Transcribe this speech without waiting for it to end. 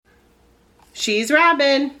She's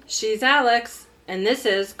Robin. She's Alex. And this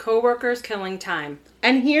is Coworkers Killing Time.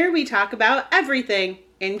 And here we talk about everything.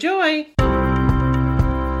 Enjoy!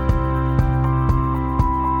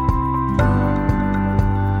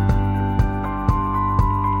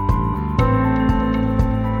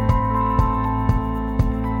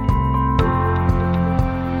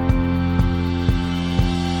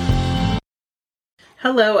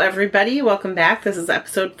 Hello, everybody. Welcome back. This is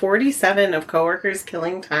episode 47 of Coworkers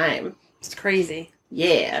Killing Time. It's crazy.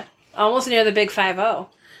 Yeah. Almost near the big 5-0.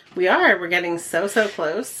 We are. We're getting so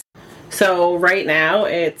close. So right now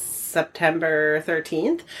it's September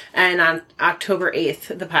 13th, and on October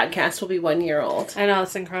 8th, the podcast will be 1 year old. I know,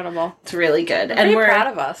 it's incredible. It's really good. I'm pretty proud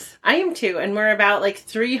of us. I am too, and we're about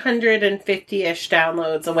 350-ish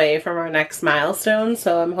downloads away from our next milestone,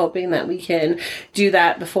 so I'm hoping that we can do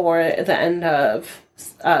that before the end of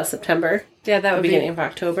September. Yeah, that would be beginning of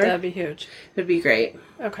October. That would be huge. It'd be great.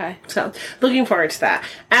 Okay. So, looking forward to that.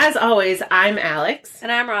 As always, I'm Alex.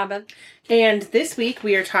 And I'm Robin. And this week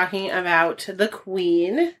we are talking about the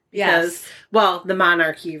Queen. Because, yes. Well, the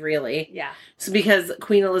monarchy, really. Yeah. So, because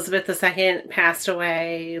Queen Elizabeth II passed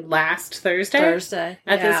away last Thursday.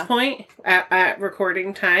 At this point, at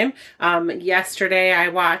recording time. Yesterday, I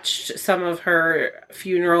watched some of her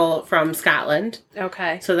funeral from Scotland.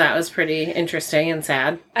 Okay. So, that was pretty interesting and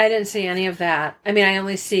sad. I didn't see any of that. I mean, I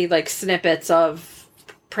only see, snippets of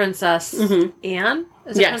Princess Anne.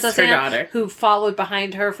 Is it Princess her Anne? daughter. Who followed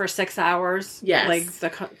behind her for 6 hours. Yes. The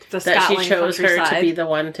that Scotland she chose her countryside. to be the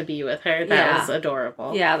one to be with her. That was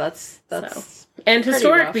adorable. Yeah, that's And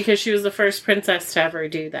historic rough. because she was the first princess to ever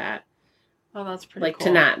do that. Oh, that's pretty cool.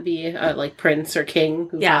 To not be a prince or king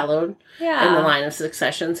who followed in the line of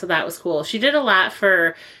succession. So that was cool. She did a lot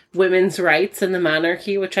for women's rights in the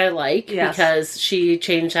monarchy, which I like, because she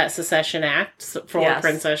changed that Secession Act for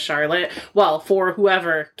Princess Charlotte. Well, for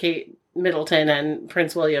whoever Kate Middleton and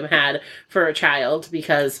Prince William had for a child,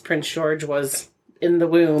 because Prince George was in the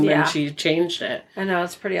womb and she changed it. I know,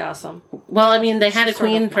 it's pretty awesome. Well, I mean, they had a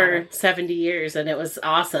queen for 70 years and it was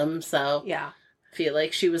awesome, so yeah. I feel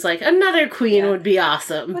like she was like, another queen would be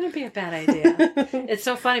awesome. Wouldn't be a bad idea. It's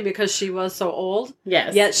so funny because she was so old.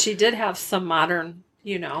 Yes. Yet she did have some modern,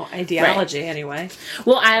 ideology anyway.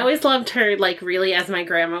 Well, I always loved her, really, as my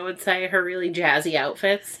grandma would say, her really jazzy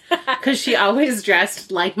outfits. Because she always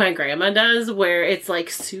dressed like my grandma does, where it's,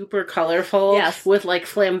 super colorful. Yes. With,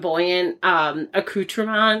 flamboyant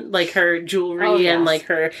accoutrement, her jewelry and,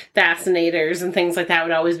 her fascinators and things like that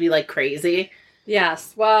would always be, crazy.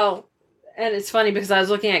 Yes. Well, and it's funny because I was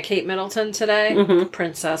looking at Kate Middleton today.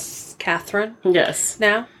 Princess Catherine. Yes.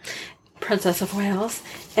 Now. Princess of Wales.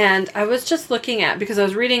 And I was just looking at, because I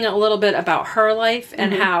was reading a little bit about her life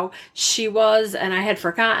and how she was, and I had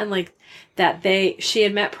forgotten, that she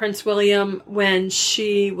had met Prince William when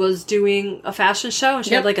she was doing a fashion show, and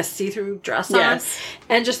she had, a see-through dress on.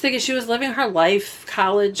 And just thinking she was living her life,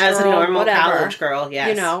 college girl, as a normal whatever, college girl,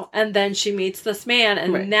 yes. And then she meets this man,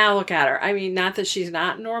 and now look at her. I mean, not that she's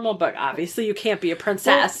not normal, but obviously you can't be a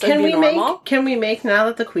princess and be normal. Can we make, now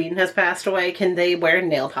that the Queen has passed away, can they wear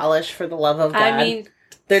nail polish for the love of God? I mean...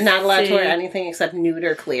 They're not allowed to wear anything except nude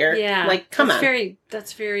or clear. Yeah. Come on.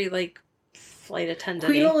 That's very, flight attendant.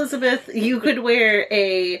 Queen Elizabeth, you could wear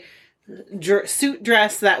a suit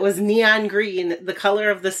dress that was neon green, the color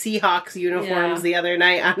of the Seahawks uniforms the other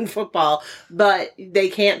night on football, but they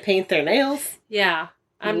can't paint their nails. Yeah.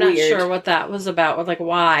 I'm not sure what that was about,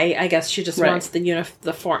 why. I guess she just wants the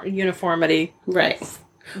uniformity. Right.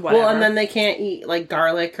 Whatever. Well, and then they can't eat,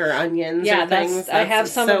 garlic or onions or things. I have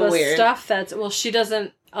some of the stuff she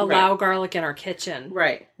doesn't allow garlic in our kitchen.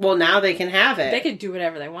 Right. Well, now they can have it. They can do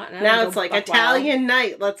whatever they want. Now it's Italian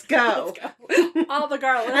night. Let's go. All the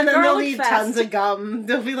garlic. And then they'll need tons of gum.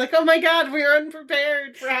 They'll be like, oh my God, we are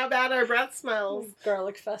unprepared for how bad our breath smells.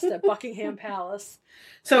 Garlic fest at Buckingham Palace.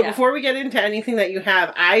 So before we get into anything that you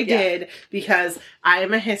have, I did, because I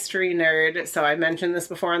am a history nerd, so I mentioned this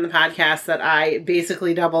before on the podcast, that I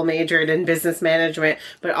basically double majored in business management,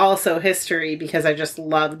 but also history, because I just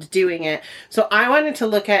loved doing it. So I wanted to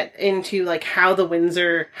look into how the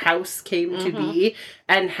Windsor house came to be,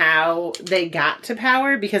 and how they got to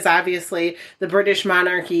power, because obviously the British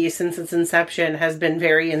monarchy, since its inception, has been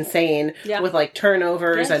very insane with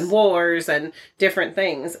turnovers and wars and different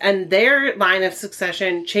things. And their line of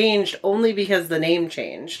succession changed only because the name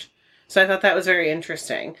changed. So I thought that was very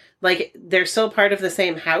interesting. They're still part of the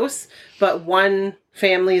same house, but one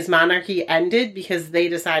family's monarchy ended because they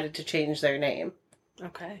decided to change their name.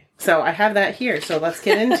 Okay. So I have that here, so let's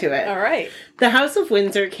get into it. All right. The House of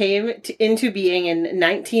Windsor came into being in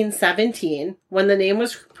 1917 when the name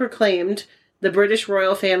was proclaimed the British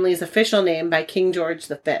royal family's official name by King George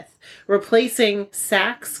V, replacing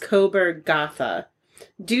Saxe-Coburg-Gotha.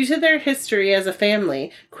 Due to their history as a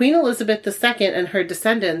family, Queen Elizabeth II and her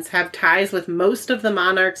descendants have ties with most of the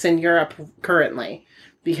monarchs in Europe currently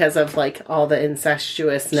because of, like, all the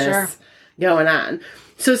incestuousness going on.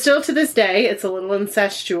 So still to this day, it's a little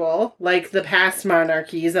incestual, like the past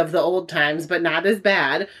monarchies of the old times, but not as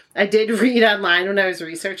bad. I did read online when I was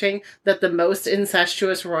researching that the most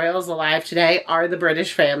incestuous royals alive today are the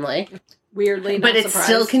British family. Weirdly, but it's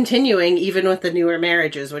still continuing even with the newer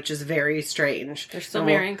marriages, which is very strange. They're still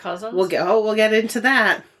marrying cousins? We'll get into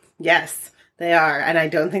that. Yes, they are. And I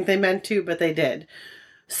don't think they meant to, but they did.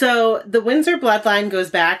 So the Windsor bloodline goes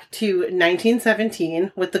back to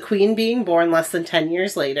 1917, with the Queen being born less than 10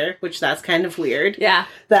 years later, which that's kind of weird. Yeah.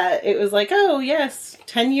 That it was like, oh, yes,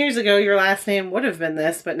 10 years ago your last name would have been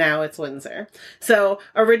this, but now it's Windsor. So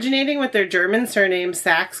originating with their German surname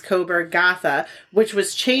Saxe-Coburg-Gotha, which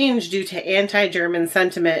was changed due to anti-German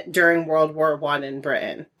sentiment during World War I in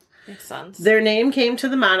Britain. Makes sense. Their name came to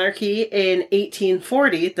the monarchy in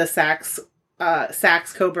 1840, the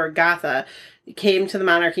Saxe-Coburg-Gotha, came to the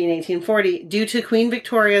monarchy in 1840 due to Queen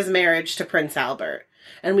Victoria's marriage to Prince Albert.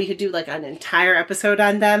 And we could do like an entire episode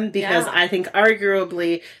on them because I think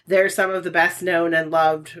arguably they're some of the best known and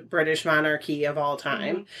loved British monarchy of all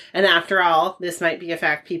time. Mm-hmm. And after all, this might be a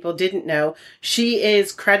fact people didn't know, she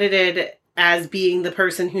is credited as being the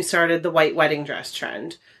person who started the white wedding dress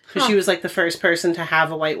trend. Because she was, like, the first person to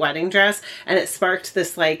have a white wedding dress. And it sparked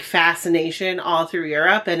this, like, fascination all through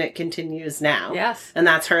Europe. And it continues now. Yes. And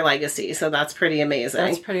that's her legacy. So that's pretty amazing.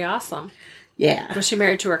 That's pretty awesome. Yeah. Was she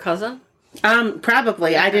married to her cousin?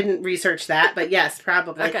 Probably. Okay. I didn't research that. But yes,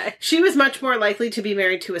 probably. Okay. She was much more likely to be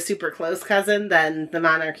married to a super close cousin than the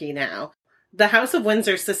monarchy now. The House of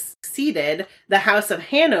Windsor succeeded the House of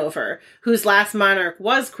Hanover, whose last monarch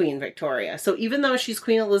was Queen Victoria. So even though she's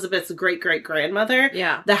Queen Elizabeth's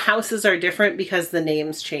great-great-grandmother, the houses are different because the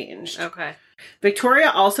names changed. Okay.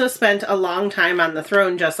 Victoria also spent a long time on the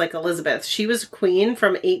throne, just like Elizabeth. She was queen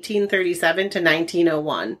from 1837 to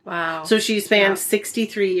 1901. Wow. So she spanned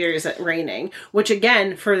 63 years at reigning, which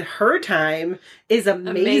again, for her time, is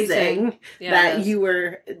amazing. That you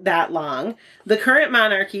were that long. The current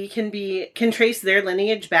monarchy can trace their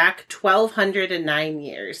lineage back 1,209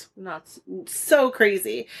 years. Nuts. So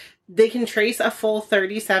crazy. They can trace a full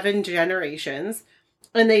 37 generations.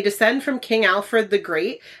 And they descend from King Alfred the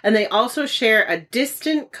Great, and they also share a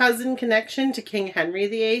distant cousin connection to King Henry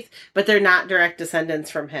VIII, but they're not direct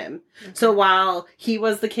descendants from him. Okay. So while he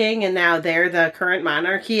was the king and now they're the current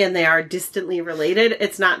monarchy and they are distantly related,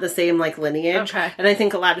 it's not the same, like, lineage. Okay. And I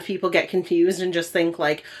think a lot of people get confused and just think,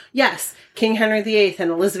 like, yes, King Henry VIII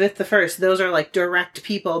and Elizabeth I, those are, like, direct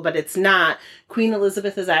people, but it's not. Queen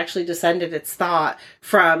Elizabeth is actually descended, it's thought,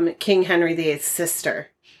 from King Henry VIII's sister.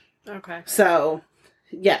 Okay. So...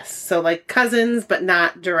 yes, so like cousins, but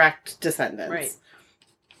not direct descendants.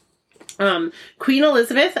 Right. Queen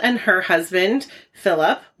Elizabeth and her husband,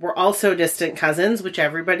 Philip, were also distant cousins, which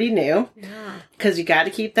everybody knew. Yeah. Because you got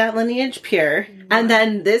to keep that lineage pure. Yeah. And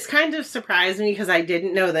then this kind of surprised me because I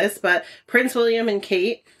didn't know this, but Prince William and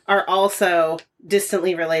Kate are also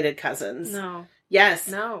distantly related cousins. No. Yes.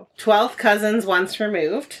 No. 12th cousins once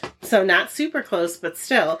removed. So not super close, but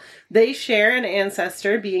still. They share an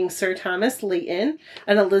ancestor being Sir Thomas Leighton,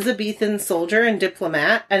 an Elizabethan soldier and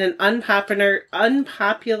diplomat, and an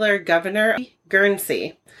unpopular governor of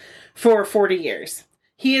Guernsey for 40 years.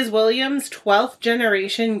 He is William's 12th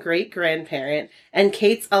generation great-grandparent and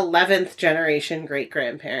Kate's 11th generation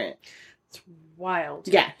great-grandparent. It's wild.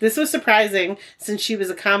 Yeah, this was surprising since she was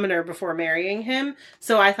a commoner before marrying him.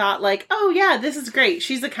 So I thought, like, oh yeah, this is great.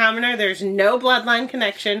 She's a commoner. There's no bloodline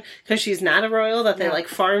connection because she's not a royal that they like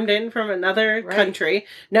farmed in from another country.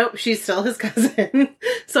 Nope, she's still his cousin.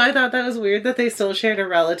 So I thought that was weird that they still shared a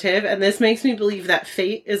relative. And this makes me believe that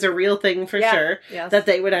fate is a real thing for sure. Yes. That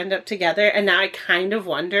they would end up together. And now I kind of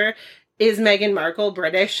wonder, is Meghan Markle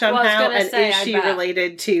British somehow? Well, is she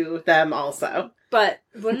related to them also? But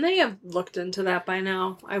wouldn't they have looked into that by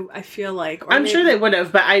now? I feel like... I'm sure they would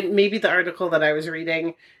have, but maybe the article that I was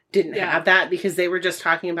reading didn't have that because they were just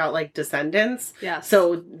talking about, like, descendants. Yes.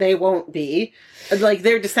 So they won't be. Like,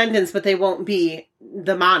 they're descendants, but they won't be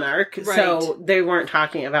the monarch. Right. So they weren't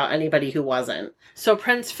talking about anybody who wasn't. So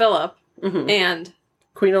Prince Philip and...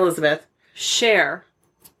 Queen Elizabeth share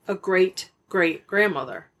a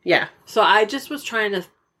great-great-grandmother. Yeah. So I just was trying to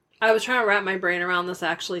wrap my brain around this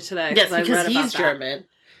actually today. Yes, because he's German.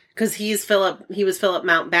 Because he was Philip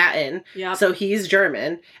Mountbatten. Yeah. So he's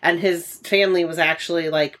German. And his family was actually,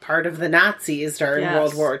 like, part of the Nazis during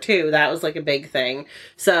World War II. That was, like, a big thing.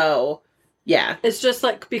 So, Yeah. It's just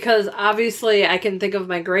like, because obviously I can think of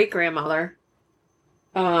my great-grandmother.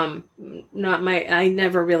 I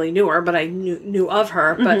never really knew her, but I knew of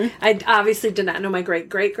her. But I obviously did not know my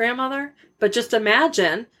great-great-grandmother. But just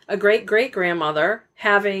imagine a great-great-grandmother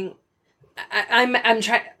having...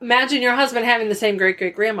 imagine your husband having the same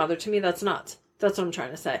great-great-grandmother. To me, that's nuts. That's what I'm trying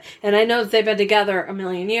to say. And I know that they've been together a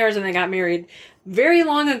million years, and they got married very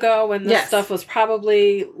long ago when this stuff was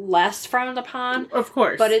probably less frowned upon. Of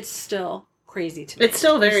course. But it's still crazy to me. It's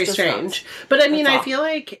still very strange. But I mean, That's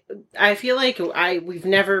I feel like we've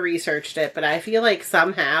never researched it, but I feel like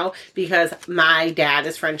somehow, because my dad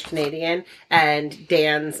is French Canadian and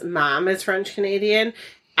Dan's mom is French Canadian,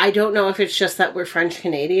 I don't know if it's just that we're French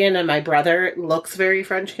Canadian and my brother looks very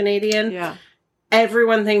French Canadian. Yeah.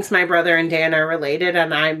 Everyone thinks my brother and Dan are related,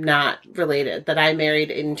 and I'm not related, that I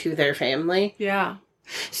married into their family. Yeah.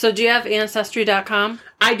 So do you have Ancestry.com?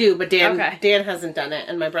 I do, but Dan hasn't done it,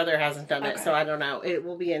 and my brother hasn't done it, so I don't know. It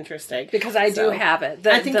will be interesting. Because I do have it.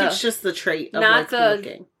 I think it's just the trait of not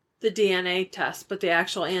looking. The DNA test, but the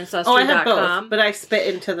actual Ancestry.com. Oh, I have both, but I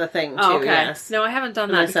spit into the thing, too, yes. No, I haven't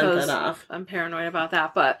done that because I'm paranoid about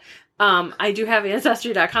that, but... I do have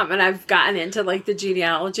Ancestry.com, and I've gotten into, like, the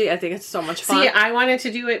genealogy. I think it's so much fun. See, I wanted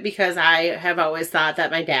to do it because I have always thought that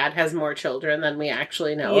my dad has more children than we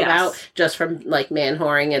actually know about, just from, like,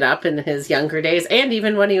 man-whoring it up in his younger days, and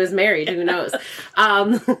even when he was married, who knows.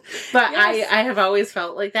 But I have always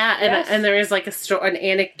felt like that, and there is, like, an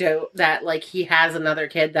anecdote that, like, he has another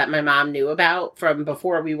kid that my mom knew about from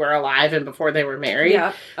before we were alive and before they were married.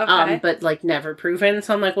 Yeah, okay. But, like, never proven.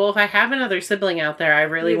 So I'm like, well, if I have another sibling out there, I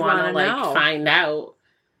really want to find out.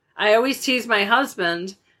 I always tease my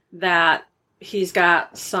husband that he's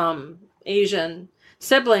got some Asian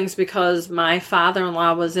siblings because my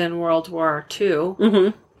father-in-law was in World War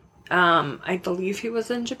II. I believe he was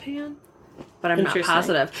in Japan, but I'm not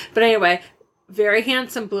positive. But anyway, very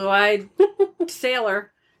handsome, blue-eyed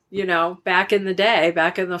sailor, you know, back in the day,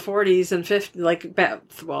 back in the 40s and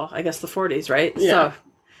 50s, I guess the 40s, right? Yeah. So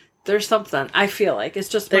there's something. I feel like it's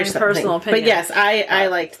just my personal opinion. But yes, I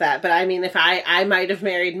liked that. But I mean, if I might have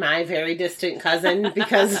married my very distant cousin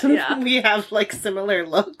because we have like similar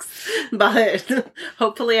looks, but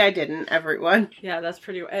hopefully I didn't. Everyone. Yeah, that's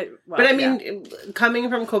pretty. Well, but I mean,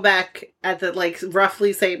 coming from Quebec at the like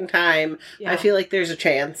roughly same time, I feel like there's a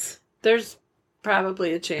chance. There's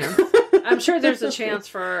probably a chance. I'm sure there's a chance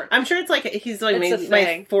for... I'm sure it's like, he's like maybe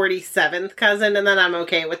my 47th cousin, and then I'm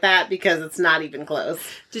okay with that because it's not even close.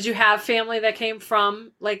 Did you have family that came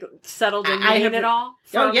from, like, settled in Maine at all?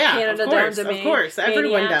 From Canada down to Maine? Of course.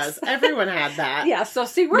 Everyone does. Everyone had that. Yeah, so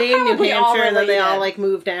see, we're Maine, probably New Hampshire, all related. And then they all, like,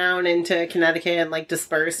 moved down into Connecticut and, like,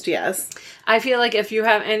 dispersed, yes. I feel like if you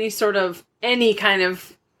have any kind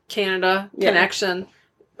of Canada connection...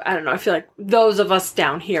 I don't know. I feel like those of us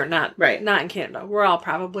down here, not in Canada, we're all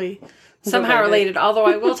probably somehow related. Although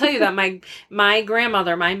I will tell you that my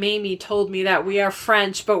grandmother, my Mamie, told me that we are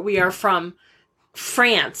French, but we are from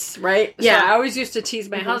France, right? Yeah. So I always used to tease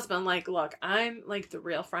my husband, like, look, I'm like the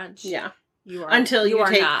real French. Yeah. You are. Until you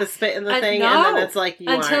take not. the spit in the thing, and then it's like,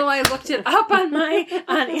 Until I looked it up on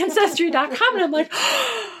Ancestry.com, and I'm like,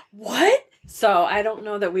 what? So I don't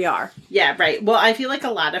know that we are. Yeah, right. Well, I feel like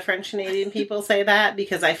a lot of French Canadian people say that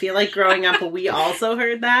because I feel like growing up, we also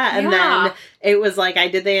heard that. And then it was like, I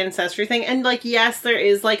did the ancestry thing. And like, yes, there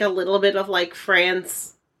is like a little bit of like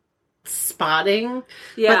France spotting.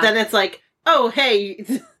 Yeah. But then it's like, oh, hey,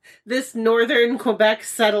 this northern Quebec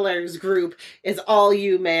settlers group is all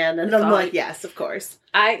you, man. And I'm like, yes, of course.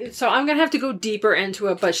 So I'm going to have to go deeper into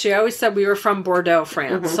it, but she always said we were from Bordeaux,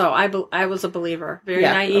 France. So I was a believer. Very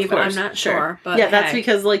naive, I'm not sure. But that's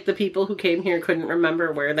because like the people who came here couldn't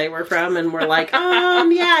remember where they were from and were like,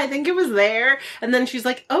 yeah, I think it was there. And then she's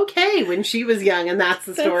like, okay, when she was young, and that's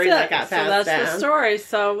the story that got passed down. So that's the story.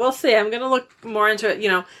 So we'll see. I'm going to look more into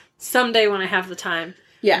it, someday when I have the time.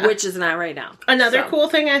 Yeah. Which is not right now. Another cool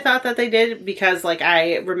thing I thought that they did, because, like,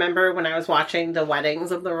 I remember when I was watching the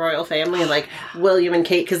weddings of the royal family, like, William and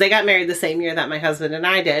Kate, because they got married the same year that my husband and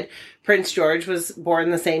I did. Prince George was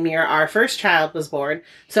born the same year our first child was born.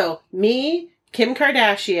 So, me, Kim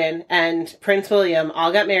Kardashian, and Prince William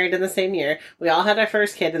all got married in the same year. We all had our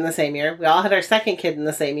first kid in the same year. We all had our second kid in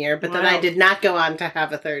the same year. But then I did not go on to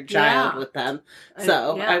have a third child with them.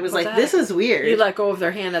 So I was like, this is weird. You let go of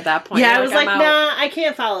their hand at that point. Yeah, I was like, nah, I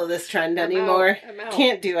can't follow this trend anymore. I'm out.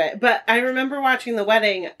 Can't do it. But I remember watching their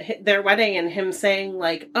wedding, and him saying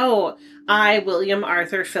like, oh, I, William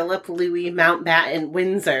Arthur Philip Louis Mountbatten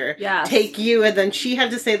Windsor, Yes. take you. And then she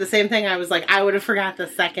had to say the same thing. I was like, I would have forgot the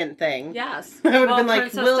second thing. Yes. I would have been like,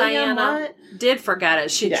 Princess William, Diana what? did forget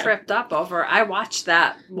it. She tripped up over. I watched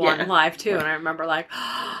that one live too, and I remember like,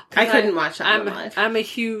 I couldn't watch that one live. I'm a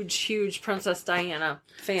huge Princess Diana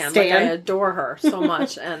fan. Stan? Like, I adore her so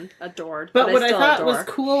much and adored. But what I thought adore. was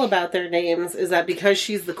cool about their names is that because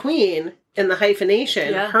she's the queen in the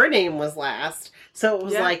hyphenation, her name was last. So it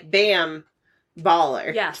was like, bam,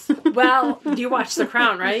 baller. Yes. Well, you watched The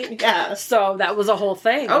Crown, right? Yeah. So that was a whole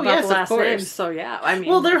thing about yes, the last of course. name. So yeah, I mean,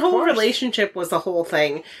 well, their whole relationship was a whole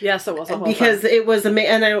thing. Yes, it was a whole because thing. it was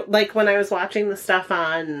and I like when I was watching the stuff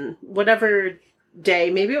on whatever day,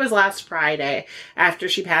 maybe it was last Friday after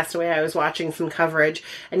she passed away, I was watching some coverage,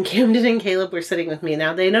 and Camden and Caleb were sitting with me.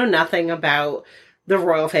 Now they know nothing about the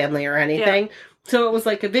royal family or anything. Yeah. So it was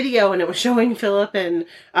like a video, and it was showing Philip and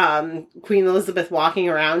Queen Elizabeth walking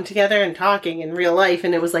around together and talking in real life.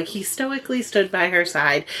 And it was like he stoically stood by her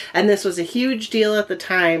side. And this was a huge deal at the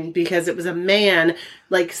time because it was a man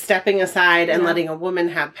like stepping aside and letting a woman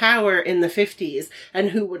have power in the 50s. And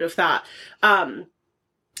who would have thought?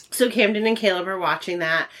 So Camden and Caleb are watching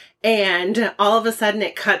that. And all of a sudden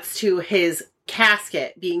it cuts to his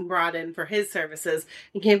casket being brought in for his services.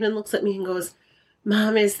 And Camden looks at me and goes,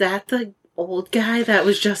 Mom, is that the old guy that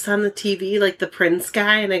was just on the TV, like the prince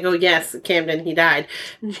guy? And I go, yes, Camden, he died.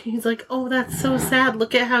 And she's like, oh, that's so sad.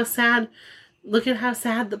 Look at how sad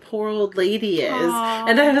the poor old lady is. Aww.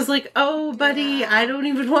 And I was like, oh, buddy, I don't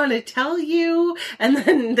even want to tell you. And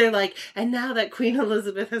then they're like, and now that Queen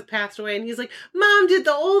Elizabeth has passed away. And he's like, Mom, did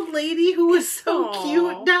the old lady who was so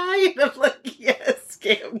cute die? And I'm like, yes,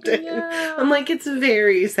 Camden. Yeah. I'm like, it's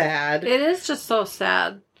very sad. It is just so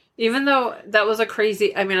sad. Even though that was a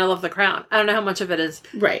crazy... I mean, I love The Crown. I don't know how much of it is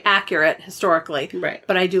accurate historically. Right.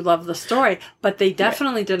 But I do love the story. But they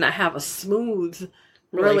definitely didn't have a smooth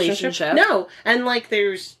relationship. No. And, like,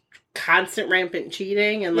 there's constant rampant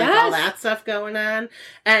cheating and, like, all that stuff going on.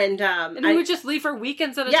 And he would just leave for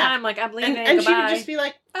weekends at a time. Like, I'm leaving, and goodbye. she would just be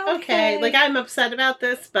like, okay. Like, I'm upset about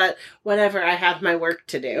this, but whatever. I have my work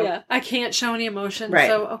to do. Yeah. I can't show any emotion,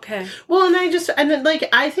 so okay. Well,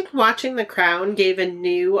 I think watching The Crown gave a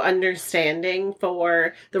new understanding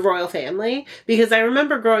for the royal family, because I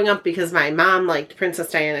remember growing up, because my mom liked Princess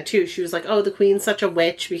Diana too. She was like, oh, the queen's such a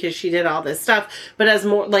witch because she did all this stuff, but as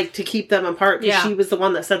more, like, to keep them apart, because she was the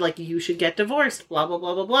one that said, like, you should get divorced, blah, blah,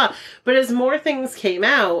 blah, blah, blah. But as more things came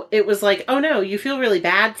out, it was like, oh no, you feel really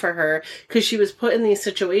bad for her, because she was put in these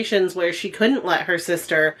situations where she couldn't let her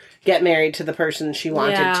sister get married to the person she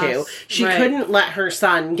wanted to. She couldn't let her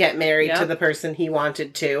son get married to the person he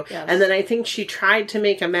wanted to. Yes. And then I think she tried to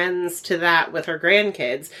make amends to that with her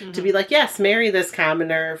grandkids, to be like, yes, marry this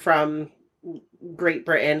commoner from Great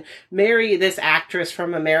Britain, marry this actress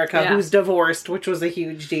from America who's divorced, which was a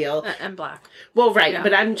huge deal. And black. Well, right.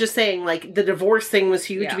 But I'm just saying, like, the divorce thing was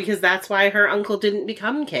huge because that's why her uncle didn't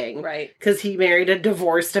become king. Right. Because he married a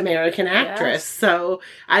divorced American actress. Yes. So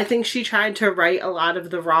I think she tried to right a lot of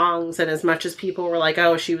the wrongs. And as much as people were like,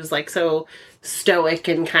 oh, she was, like, so stoic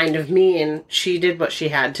and kind of mean, she did what she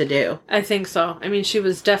had to do. I think so. I mean, she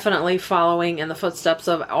was definitely following in the footsteps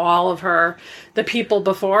of all of the people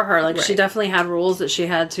before her. Like, she definitely had rules that she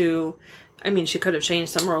had to... I mean, she could have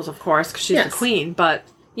changed some rules, of course, because she's the queen, but,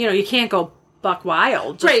 you know, you can't go buck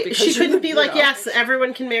wild. Just she couldn't be like, yes,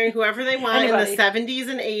 everyone can marry whoever they want in the 70s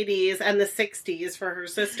and 80s and the 60s for her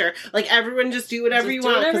sister. Like, everyone just do whatever you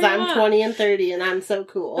want, because I'm 20 and 30 and I'm so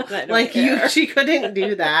cool. Like, she couldn't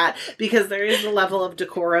do that, because there is a level of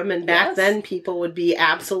decorum, and back then people would be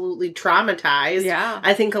absolutely traumatized. Yeah.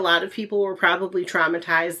 I think a lot of people were probably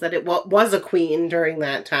traumatized that it was a queen during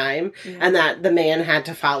that time, and that the man had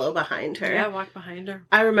to follow behind her. Yeah, walk behind her.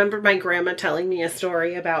 I remember my grandma telling me a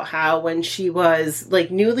story about how when she was,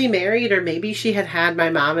 like, newly married, or maybe she had my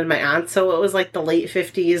mom and my aunt, so it was like the late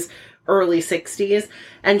 50s, early 60s,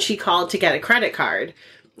 and she called to get a credit card.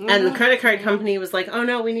 And the credit card company was like, oh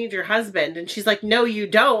no, we need your husband. And she's like, no, you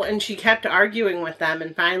don't. And she kept arguing with them.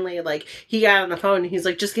 And finally, like, he got on the phone and he's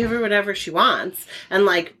like, just give her whatever she wants. And,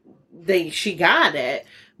 like, she got it.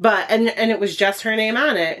 But, and it was just her name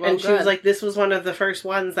on it. Well, and she was like, this was one of the first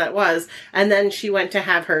ones that was. And then she went to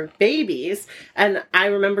have her babies. And I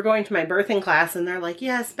remember going to my birthing class, and they're like,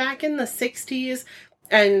 yes, back in the 60s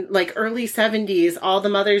and, like, early 70s, all the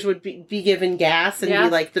mothers would be given gas and be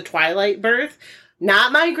like the twilight birth.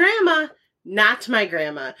 Not my grandma. Not my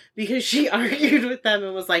grandma, because she argued with them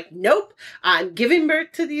and was like, nope, I'm giving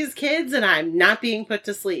birth to these kids and I'm not being put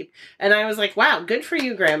to sleep. And I was like, wow, good for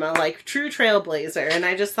you, grandma, like, true trailblazer. And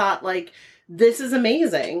I just thought, like, this is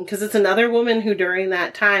amazing, because it's another woman who during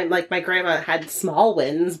that time, like, my grandma had small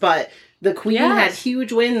wins, but the Queen had Yes.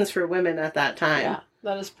 huge wins for women at that time. Yeah,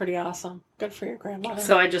 that is pretty awesome. Good for your grandmother.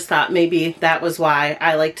 So I just thought maybe that was why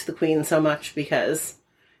I liked the Queen so much, because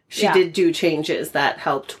she did do changes that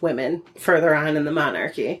helped women further on in the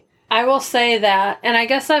monarchy. I will say that, and I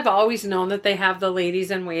guess I've always known that they have the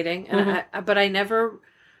ladies in waiting, and but I never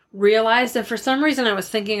realized, and for some reason I was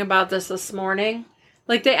thinking about this morning,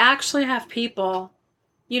 like they actually have people,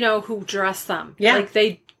 who dress them. Yeah. Like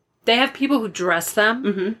they have people who dress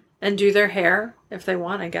them and do their hair, if they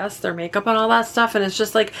want, I guess, their makeup and all that stuff, and it's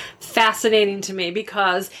just like fascinating to me,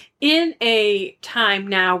 because in a time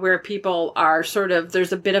now where people are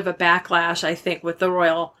there's a bit of a backlash, I think, with the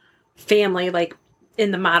royal family, like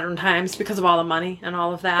in the modern times, because of all the money and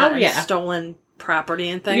all of that, and stolen property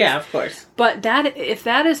and things. Yeah, of course. But if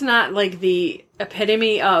that is not like the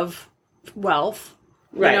epitome of wealth,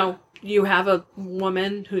 right. You have a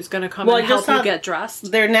woman who's going to come and help you get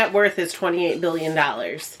dressed. Their net worth is $28 billion.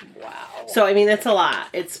 Wow. So, I mean, it's a lot.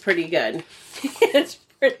 It's pretty good. It's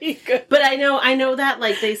pretty good. But I know that,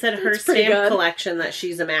 like, they said her stamp collection that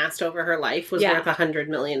she's amassed over her life was worth $100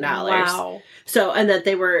 million. Wow. So, and that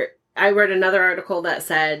I read another article that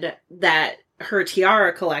said that her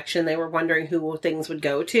tiara collection, they were wondering who things would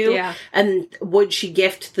go to. Yeah. And would she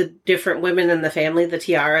gift the different women in the family the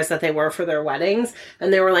tiaras that they wore for their weddings?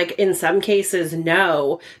 And they were like, in some cases,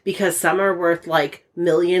 no, because some are worth like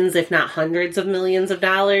millions, if not hundreds of millions of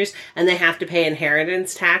dollars, and they have to pay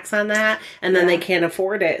inheritance tax on that, and then they can't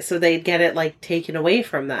afford it, so they'd get it like taken away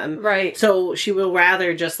from them. Right. So she will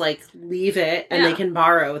rather just like leave it, and they can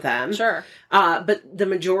borrow them. Sure. But the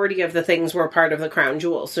majority of the things were part of the crown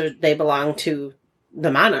jewels, so they belong to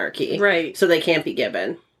the monarchy. Right. So they can't be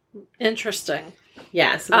given. Interesting.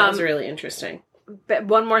 Yeah, so that was really interesting. But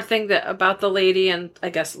one more thing about the lady and, I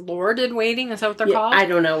guess, Lord in Waiting, is that what they're called? I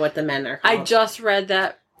don't know what the men are called. I just read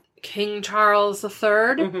that King Charles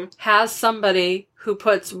III has somebody who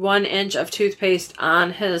puts 1 inch of toothpaste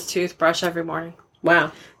on his toothbrush every morning.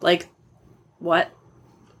 Wow. Like, what?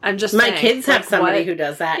 I'm just My saying. kids have somebody who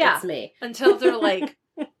does that. Yeah. It's me. Until they're like,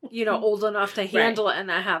 old enough to handle it and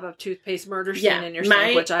not have a toothpaste murder scene in your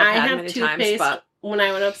sink, which I've had many times. But when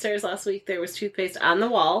I went upstairs last week, there was toothpaste on the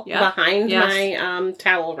wall behind my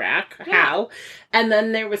towel rack. How? And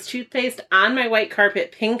then there was toothpaste on my white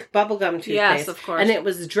carpet, pink bubblegum toothpaste. Yes, of course. And it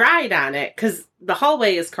was dried on it, because the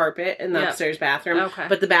hallway is carpet in the upstairs bathroom,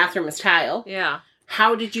 but the bathroom is tile. Yeah.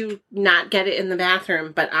 How did you not get it in the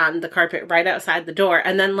bathroom, but on the carpet right outside the door,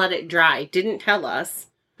 and then let it dry? Didn't tell us.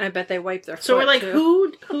 I bet they wiped their foot, So we're like,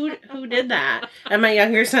 too. who did that? And my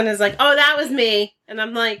younger son is like, oh, that was me. And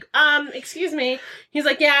I'm like, excuse me. He's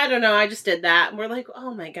like, yeah, I don't know. I just did that. And we're like,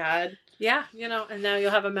 oh my God. Yeah, and now you'll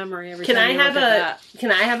have a memory every time you look at that.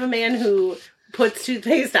 Can I have a man who puts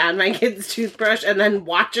toothpaste on my kid's toothbrush and then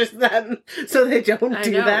watches them so they don't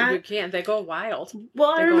do that? You can't. They go wild.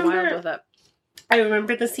 Well, they go wild with it. I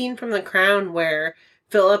remember the scene from The Crown where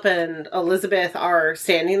Philip and Elizabeth are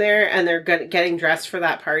standing there and they're getting dressed for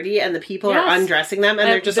that party, and the people are undressing them, and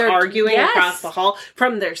they're just arguing across the hall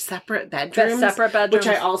from their separate bedrooms. Which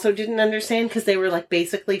I also didn't understand, because they were like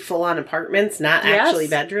basically full-on apartments, not actually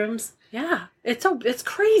bedrooms. Yeah. It's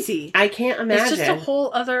crazy. I can't imagine. It's just a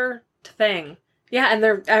whole other thing. Yeah,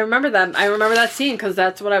 and I remember them. I remember that scene, because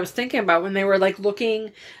that's what I was thinking about, when they were like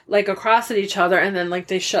looking like across at each other, and then like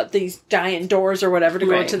they shut these giant doors or whatever to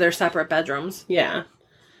go into their separate bedrooms. Yeah.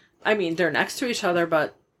 I mean, they're next to each other,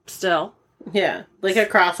 but still. Yeah, like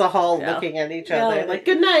across the hall looking at each other. Like,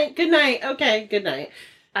 good night, okay, good night.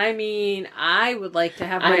 I mean, I would like to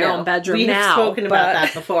have my own bedroom now. We've spoken about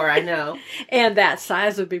that before, I know. And that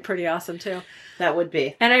size would be pretty awesome, too. That would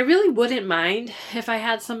be. And I really wouldn't mind if I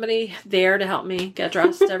had somebody there to help me get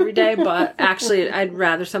dressed every day, but actually I'd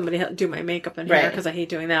rather somebody do my makeup and hair, because I hate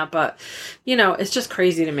doing that. But, it's just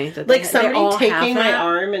crazy to me that like somebody taking my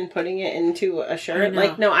arm and putting it into a shirt.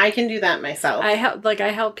 Like, no, I can do that myself. I help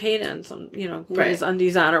Caden some, put his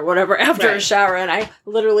undies on or whatever after a shower, and I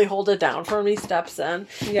literally hold it down for him. He steps in,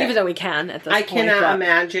 even though we can at this point. I cannot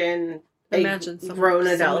imagine grown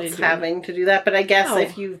adults having to do that, but I guess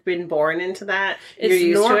if you've been born into that, you're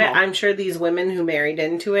used to it. I'm sure these women who married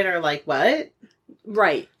into it are like, what?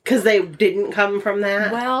 Right. Because they didn't come from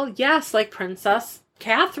that? Well, yes, like Princess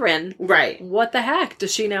Catherine. Right. What the heck?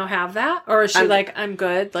 Does she now have that? Or is she like, I'm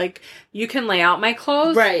good, like, you can lay out my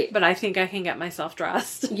clothes, but I think I can get myself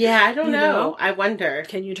dressed. Yeah, I don't know. I wonder.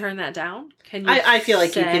 Can you turn that down? Can you I feel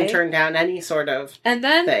like you can turn down any sort of thing.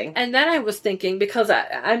 And then I was thinking, because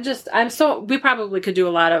we probably could do a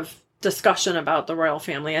lot of discussion about the royal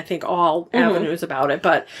family. I think all avenues about it,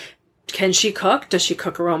 but can she cook? Does she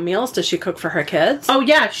cook her own meals? Does she cook for her kids? Oh,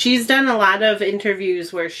 yeah. She's done a lot of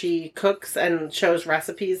interviews where she cooks and shows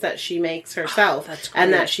recipes that she makes herself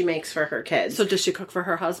and that she makes for her kids. So does she cook for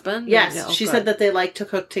her husband? Yes. No, she good. said that they like to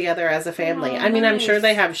cook together as a family. Oh, I mean, I'm nice. sure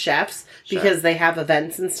they have chefs because they have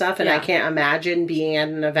events and stuff, and I can't imagine being at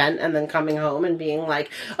an event and then coming home and being like,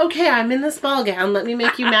 okay, I'm in this ball gown, let me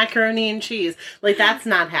make you macaroni and cheese. Like, that's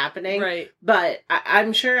not happening. Right. But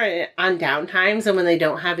I'm sure on downtimes and when they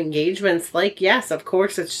don't have engagements, like, yes, of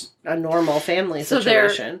course, it's a normal family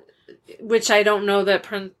situation. Which I don't know that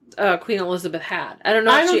Queen Elizabeth had. I don't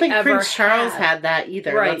know I if don't she think ever Prince Charles had that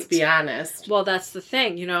either, Right. let's be honest. Well, that's the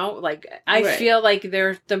thing, you know? Like, I feel like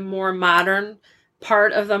they're the more modern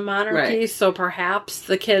part of the monarchy, Right. so perhaps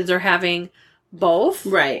the kids are having both.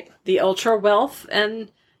 Right. The ultra wealth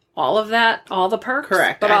and all of that, all the perks.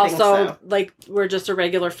 Correct. But I also, think so. like, we're just a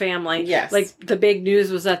regular family. Yes. Like, the big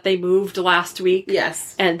news was that they moved last week.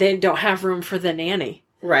 Yes. And they don't have room for the nanny.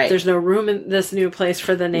 Right. There's no room in this new place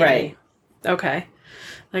for the nanny. Right. Okay.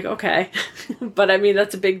 Like, okay. But I mean,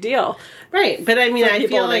 that's a big deal. Right. But I mean, For I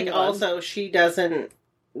people feel in like England. also she doesn't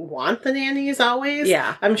want the nannies always.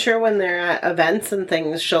 Yeah. I'm sure when they're at events and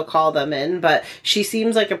things, she'll call them in, but she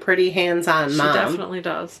seems like a pretty hands-on mom. She definitely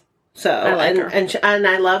does. So, I like her. and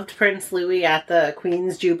I loved Prince Louis at the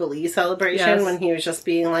Queen's Jubilee celebration Yes. when he was just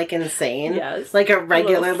being like insane. Yes. Like a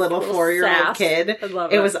regular little little 4-year-old sass. kid. I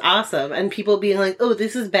love It it. was awesome. And people being like, oh,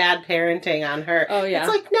 this is bad parenting on her. Oh, yeah. It's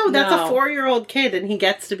like, no, that's No. a 4-year-old kid and he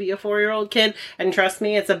gets to be a 4-year-old kid. And trust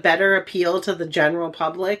me, it's a better appeal to the general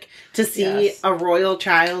public to see Yes. a royal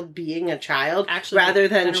child being a child Actually, rather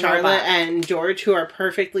than than a Charlotte robot. and George, who are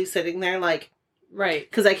perfectly sitting there like, Right.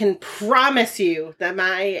 because I can promise you that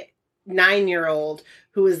my 9-year-old,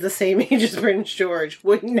 who is the same age as Prince George,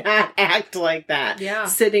 would not act like that. Yeah.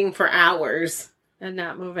 Sitting for hours. And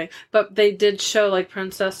not moving. But they did show, like,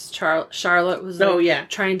 Princess Charlotte was, like, Oh, yeah.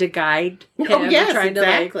 trying to guide him. Oh, yes, trying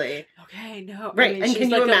exactly. to, like, okay, no. Right. I mean, and she's can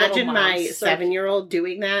like you a little imagine mom, my so- 7-year-old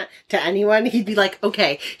doing that to anyone? He'd be like,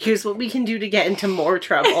 okay, here's what we can do to get into more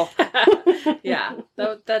trouble. Yeah.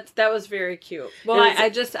 That was very cute. Well,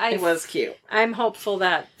 It was cute. I'm hopeful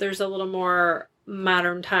that there's a little more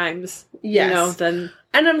modern times, Yes. you know, than...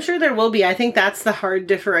 And I'm sure there will be. I think that's the hard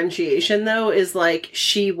differentiation, though, is like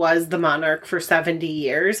she was the monarch for 70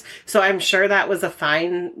 years. So I'm sure that was a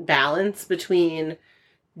fine balance between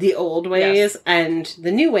the old ways and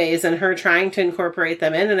the new ways and her trying to incorporate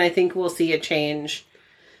them in. And I think we'll see a change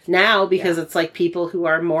now because it's like people who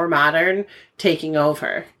are more modern taking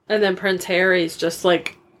over. And then Prince Harry's just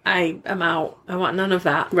like, I am out. I want none of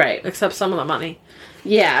that. Right. Except some of the money.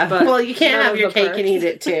 Yeah. But well, you can't none have of your the cake perks. and eat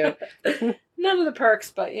it too. None of the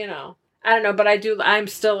perks, but you know. I don't know, but I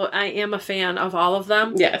am a fan of all of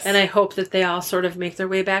them. Yes. And I hope that they all sort of make their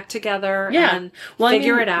way back together Yeah. and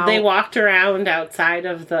figure it out. They walked around outside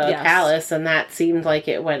of the Yes. palace and that seemed like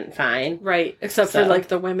it went fine. Right. Except for So. like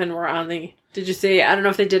the women were on the... Did you see? I don't know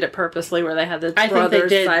if they did it purposely where they had the I think brothers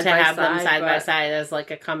they did side to by have them side, side by but- side as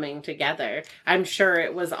like a coming together. I'm sure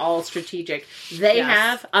it was all strategic. They Yes.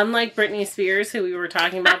 have, unlike Britney Spears, who we were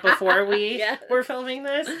talking about before we Yes. were filming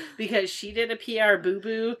this, because she did a PR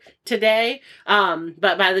boo-boo today.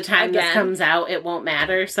 But by the time this Again. comes out, it won't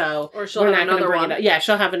matter. So Or she'll we're have not going to another bring one. it up. Yeah,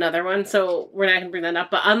 she'll have another one. So we're not going to bring that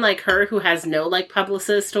up. But unlike her, who has no like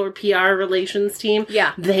publicist or PR relations team,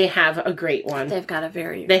 Yeah. they have a great one. They've got a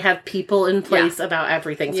very... They have people in place about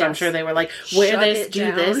everything. So I'm Yes. sure they were like, wear Shut this, it do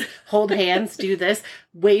down. this, hold hands, do this,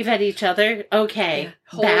 wave at each other. Okay. Yeah.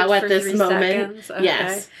 Hold Bow at for this 3 moment. seconds. Okay.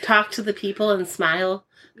 Yes. Talk to the people and smile.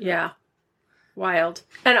 Yeah. Wild.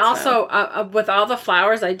 And also, with all the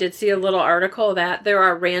flowers, I did see a little article that there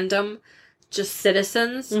are random just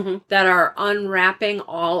citizens Mhm. that are unwrapping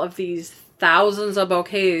all of these thousands of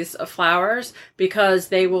bouquets of flowers because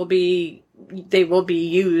they will be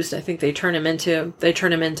used. I think they turn them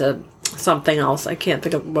into something else. I can't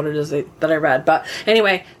think of what it is that I read. But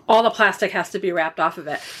anyway, all the plastic has to be wrapped off of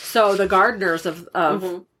it. So the gardeners of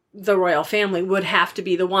Mhm. the royal family would have to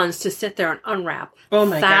be the ones to sit there and unwrap Oh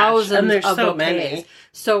my gosh. thousands And there's of so bouquets. many.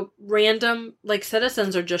 So random like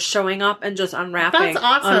citizens are just showing up and just unwrapping. That's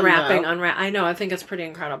awesome, I know. I think it's pretty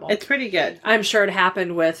incredible. It's pretty good. I'm sure it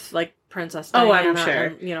happened with like Princess Oh, Diana. I'm sure.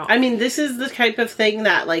 And, you know, I mean, this is the type of thing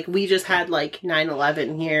that, like, we just had, like,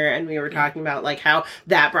 9/11 here, and we were talking about, like, how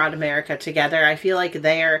that brought America together. I feel like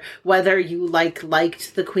whether you,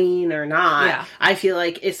 liked the Queen or not, Yeah. I feel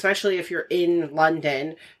like, especially if you're in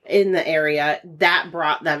London, in the area, that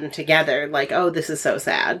brought them together. Like, oh, this is so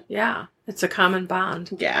sad. yeah, it's a common bond.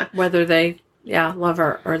 Yeah. Whether they yeah, love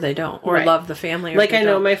her or they don't, or Right. love the family. Or Like, they I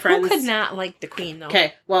know don't. my friends- Who could not like the Queen though?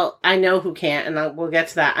 Okay, well, I know who can't, and we'll get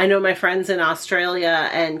to that. I know my friends in Australia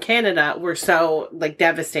and Canada were so, like,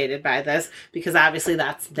 devastated by this, because obviously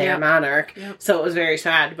that's their Yep. monarch. Yep. So it was very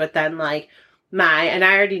sad. But then, like, and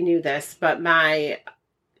I already knew this, but my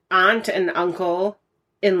aunt and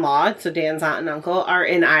uncle-in-law, so Dan's aunt and uncle, are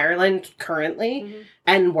in Ireland currently. Mhm.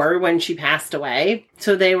 And were when she passed away.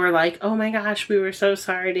 So they were like, oh my gosh, we were so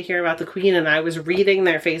sorry to hear about the Queen. And I was reading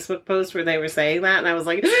their Facebook post where they were saying that. And I was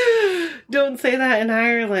like, don't say that in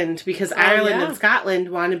Ireland. Because Ireland yeah. and Scotland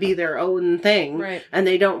want to be their own thing. Right. And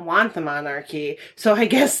they don't want the monarchy. So I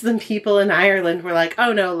guess the people in Ireland were like,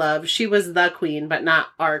 oh no, love, she was the Queen, but not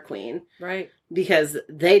our Queen. Right. Because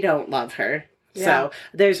they don't love her. Yeah. So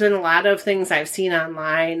there's been a lot of things I've seen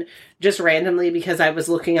online just randomly because I was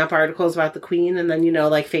looking up articles about the Queen, and then,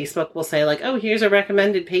 like, Facebook will say, like, oh, here's a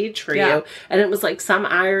recommended page for Yeah. you. And it was like some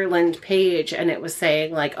Ireland page, and it was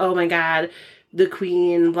saying, like, oh my God, the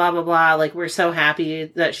Queen, blah, blah, blah. Like, we're so happy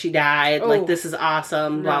that she died. Oh. Like, this is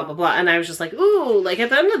awesome, blah, No. blah, blah. And I was just like, ooh, like, at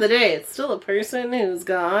the end of the day, it's still a person who's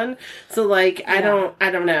gone. So, like, I Yeah.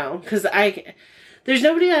 don't know. Because there's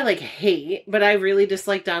nobody I, like, hate, but I really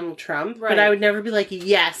dislike Donald Trump. Right. But I would never be like,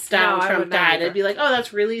 yes, Donald No, I Trump would not died. either. I'd be like, oh,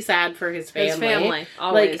 that's really sad for his family. His family,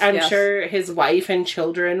 always. Like, I'm yes. sure his wife and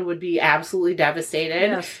children would be absolutely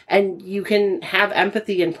devastated. Yes. And you can have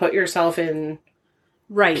empathy and put yourself in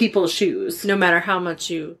Right. people's shoes. No matter how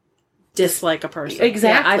much you dislike a person.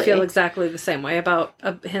 Exactly. Yeah, I feel exactly the same way about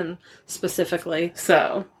him specifically.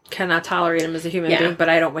 So, Cannot tolerate him as a human Yeah. being, but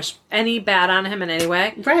I don't wish any bad on him in any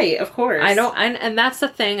way. right, of course. And that's the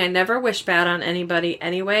thing. I never wish bad on anybody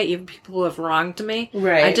anyway, even people who have wronged me.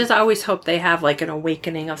 Right. I just always hope they have like an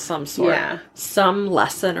awakening of some sort. Yeah. Some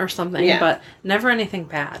lesson or something, Yeah. but never anything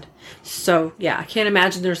bad. So, yeah, I can't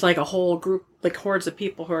imagine there's like a whole group, like hordes of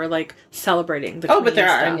people who are like celebrating the Oh, but Queen there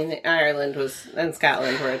are. stuff. I mean, Ireland and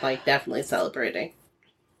Scotland were, like, definitely celebrating.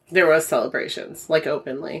 There was celebrations, like,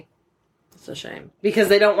 openly. It's a shame. Because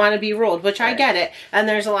they don't want to be ruled, which I Right. get it. And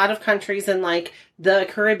there's a lot of countries in, like, the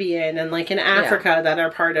Caribbean and, like, in Africa that are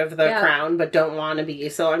part of the Yeah. crown but don't want to be.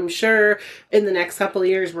 So I'm sure in the next couple of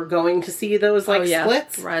years we're going to see those, like, Oh, yeah.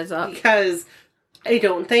 splits. Rise up. Because I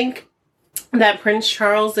don't think that Prince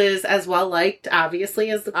Charles is as well liked, obviously,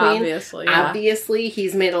 as the Queen. Obviously, yeah. Obviously,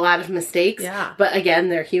 he's made a lot of mistakes. Yeah. But again,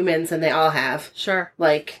 they're humans and they all have. Sure.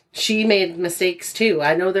 Like, she made mistakes too.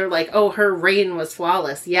 I know they're like, oh, her reign was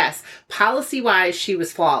flawless. Yes. Policy-wise, she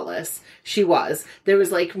was flawless. She was. There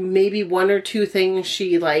was, like, maybe one or two things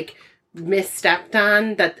she, like, misstepped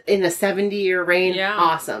on that in a 70-year reign. Yeah.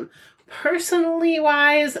 Awesome. Personally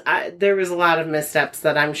wise, there was a lot of missteps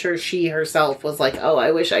that I'm sure she herself was like, oh,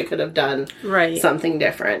 I wish I could have done Right. something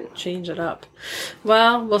different. Change it up.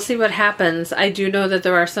 Well, we'll see what happens. I do know that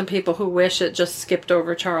there are some people who wish it just skipped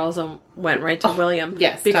over Charles and went right to William.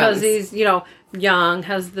 yes, Because tons. he's, young,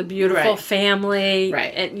 has the beautiful Right. family.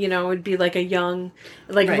 Right. And, it would be like a young,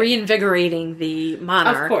 like Right. reinvigorating the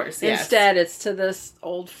monarch. Of course, yes. Instead, it's to this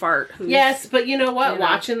old fart who's... Yes, but you know what? you know.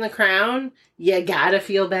 Watching The Crown, you gotta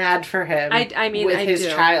feel bad for him. I mean, with I his do.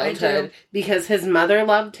 I childhood, do. because his mother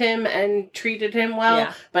loved him and treated him well,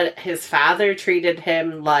 Yeah. but his father treated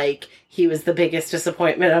him like he was the biggest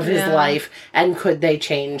disappointment of his Yeah. life. And could they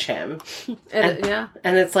change him? Yeah.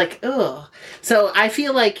 And it's like, ugh. So I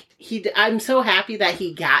feel like I'm so happy that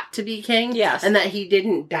he got to be king. Yes. And that he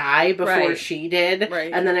didn't die before Right. she did.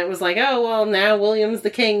 Right. And then it was like, oh, well, now William's the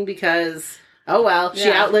king because, oh, well, she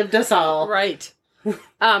Yeah. outlived us all. Right.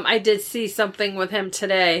 I did see something with him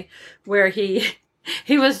today where he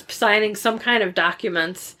was signing some kind of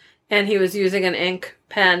documents and he was using an ink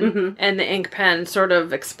pen Mhm. and the ink pen sort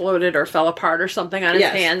of exploded or fell apart or something on his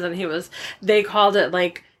Yes. hands and they called it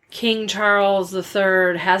like King Charles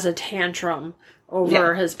III has a tantrum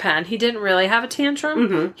over his pen. He didn't really have a tantrum.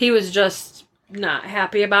 Mhm. He was just not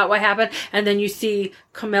happy about what happened. And then you see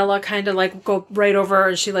Camilla kind of like go right over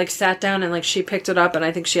and she like sat down and like she picked it up and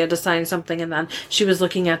I think she had to sign something and then she was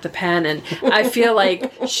looking at the pen and I feel like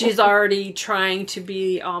she's already trying to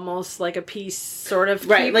be almost like a peace sort of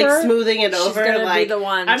Right, keeper. like smoothing it She's over. gonna be Like, the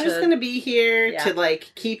one I'm to just going to be here Yeah. to, like,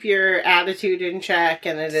 keep your attitude in check,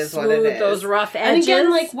 and it is what it smooth is. those rough And edges. again,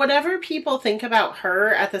 like, whatever people think about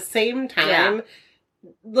her, at the same time,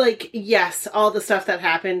 like, yes, all the stuff that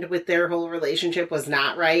happened with their whole relationship was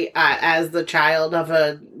not right. As the child of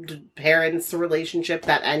a parent's relationship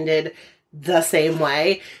that ended the same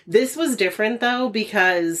way. This was different, though,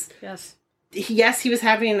 because Yes. yes, he was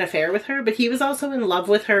having an affair with her, but he was also in love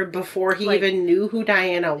with her before he Like, even knew who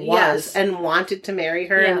Diana was yes. and wanted to marry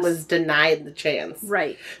her and Yes. was denied the chance.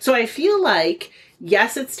 Right. So I feel like,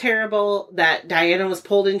 yes, it's terrible that Diana was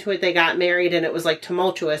pulled into it. They got married and it was like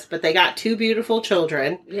tumultuous, but they got 2 beautiful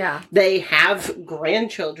children. Yeah. They have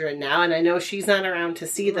grandchildren now, and I know she's not around to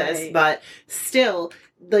see this, Right. but still,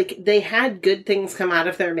 like, they had good things come out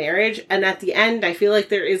of their marriage, and at the end, I feel like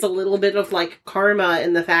there is a little bit of, like, karma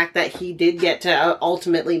in the fact that he did get to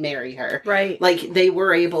ultimately marry her. Right. Like, they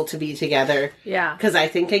were able to be together. Yeah. Because I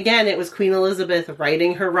think, again, it was Queen Elizabeth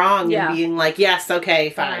righting her wrong Yeah. and being like, yes,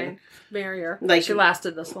 okay, fine. Marry her. Like- She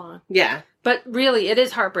lasted this long. Yeah. But really, it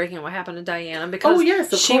is heartbreaking what happened to Diana because Oh,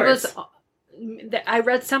 yes, of she course. was. I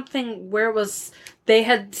read something where it was they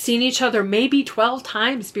had seen each other maybe 12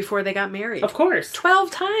 times before they got married. Of course.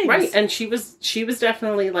 12 times. Right, and she was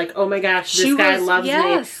definitely like, oh my gosh, this She guy was- loves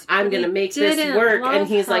yes, me. I'm but gonna he make this didn't work, and love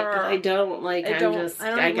he's like, her. I don't like. I don't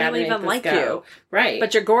I gotta really make even this like go. you. Right,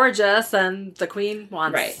 But you're gorgeous, and the queen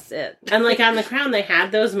wants Right. it. and like on The Crown, they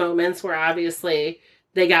had those moments where obviously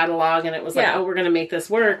they got along, and it was like, Yeah. oh, we're gonna make this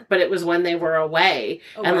work. But it was when they were away,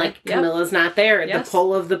 and Away. like Yep. Camilla's not there. Yes. The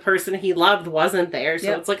pull of the person he loved wasn't there, so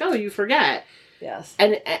Yep. it's like, oh, you forget. Yes.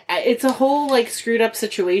 And it's a whole, like, screwed up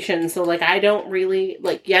situation. So, like, I don't really,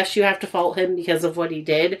 like, yes, you have to fault him because of what he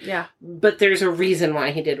did. Yeah. But there's a reason why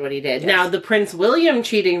he did what he did. Yes. Now, the Prince William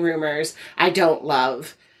cheating rumors, I don't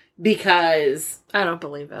love. Because I don't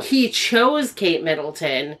believe it. he chose Kate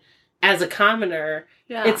Middleton as a commoner.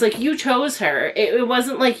 Yeah. It's like, you chose her. It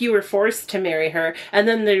wasn't like you were forced to marry her. And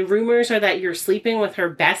then the rumors are that you're sleeping with her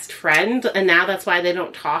best friend, and now that's why they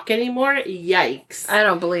don't talk anymore. Yikes. I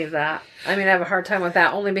don't believe that. I mean, I have a hard time with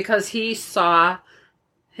that only because he saw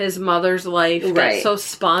his mother's life get Right. so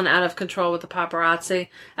spun out of control with the paparazzi.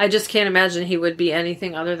 I just can't imagine he would be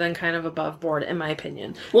anything other than kind of above board, in my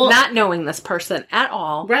opinion. Well- not knowing this person at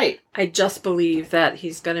all. Right. I just believe that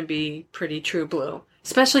he's going to be pretty true blue.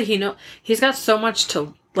 Especially he's got so much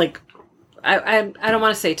to, like, I don't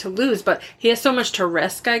want to say to lose, but he has so much to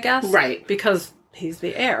risk, I guess. Right. Because he's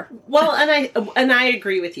the heir. Well, and I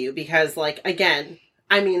agree with you because, like, again,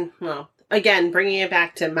 bringing it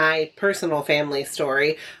back to my personal family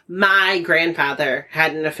story, my grandfather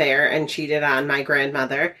had an affair and cheated on my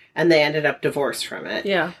grandmother, and they ended up divorced from it.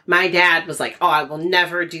 Yeah. My dad was like, oh, I will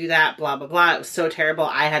never do that, blah, blah, blah. It was so terrible.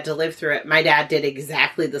 I had to live through it. My dad did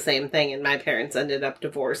exactly the same thing, and my parents ended up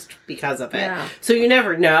divorced because of it. Yeah. So you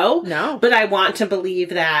never know. No. But I want to believe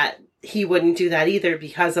that he wouldn't do that either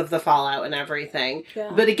because of the fallout and everything.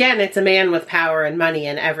 Yeah. But again, it's a man with power and money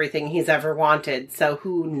and everything he's ever wanted. So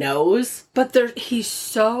who knows? But he's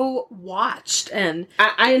so watched, and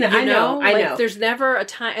I know. Like, there's never a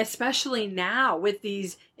time, especially now with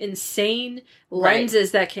these insane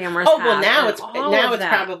lenses that cameras Oh, have. well, now and it's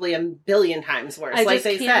probably a billion times worse. I Like just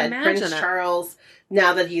they can't said, imagine Prince it. Charles,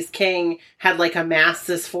 now that he's king, had like amassed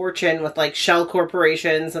this fortune with like shell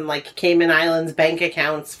corporations and like Cayman Islands bank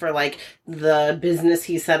accounts for like the business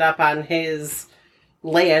he set up on his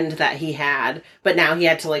land that he had, but now he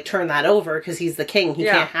had to like turn that over because he's the king. He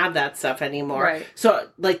Yeah. can't have that stuff anymore. Right. So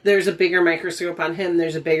like there's a bigger microscope on him,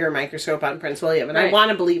 there's a bigger microscope on Prince William, and I Right. want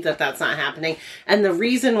to believe that that's not happening. And the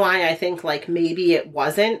reason why I think like maybe it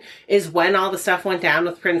wasn't is when all the stuff went down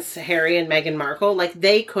with Prince Harry and Meghan Markle, like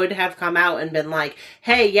they could have come out and been like,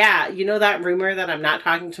 hey, yeah, you know that rumor that I'm not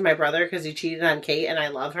talking to my brother because he cheated on Kate and I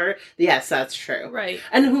love her? Yes, that's true. Right.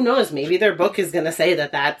 And who knows, maybe their book is going to say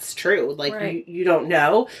that that's true. Like, Right. you don't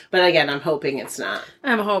know. But again, I'm hoping it's not.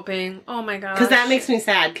 I'm hoping. Oh my gosh. Because that makes me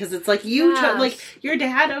sad. Because it's like, Yes. like, your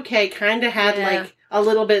dad, okay, kind of had, Yeah. like, a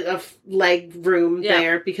little bit of leg room Yeah.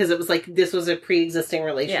 there. Because it was like, this was a pre-existing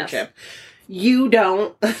relationship. You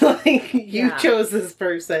don't. Like, you Yeah. chose this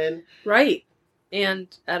person. Right. And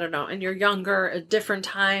I don't know. And you're younger, a different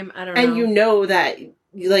time. I don't know. And you know that,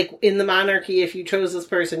 like, in the monarchy, if you chose this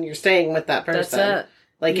person, you're staying with that person. That's it.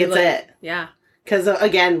 Like, You it's like- it. Yeah. Because,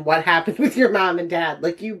 again, what happened with your mom and dad?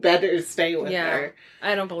 Like, you better stay with Yeah. her.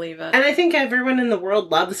 I don't believe it. And I think everyone in the world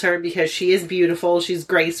loves her because she is beautiful, she's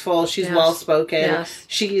graceful, she's Yes. well-spoken. Yes.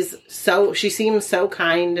 She seems so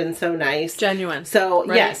kind and so nice. Genuine. So,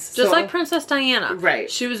 Right? yes. Just so- like Princess Diana. Right.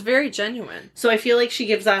 She was very genuine. So I feel like she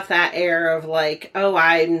gives off that air of like, oh,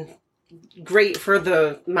 I'm great for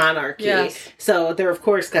the monarchy. Yes. So they're, of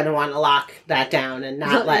course, going to want to lock that down and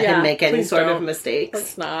not let Yeah, him make any please sort of don't. mistakes.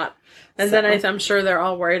 Let's not. And So- then I'm sure they're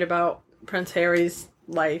all worried about Prince Harry's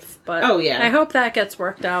life. But Oh, yeah. I hope that gets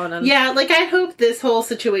worked out. And Yeah, like, I hope this whole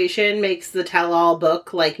situation makes the tell-all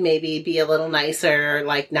book, like, maybe be a little nicer or,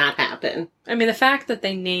 like, not happen. I mean, the fact that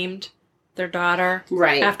they named their daughter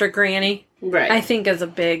Right. after Granny, Right. I think is a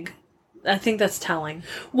big I think that's telling.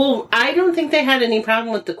 Well, I don't think they had any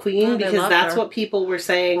problem with the Queen because that's what people were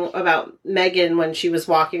saying about Meghan when she was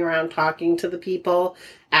walking around talking to the people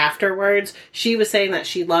afterwards. She was saying that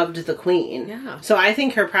she loved the Queen. Yeah. So I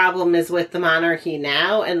think her problem is with the monarchy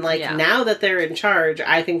now. And now that they're in charge,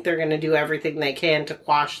 I think they're going to do everything they can to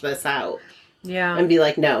quash this out. Yeah. And be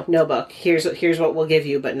like, no book. Here's what we'll give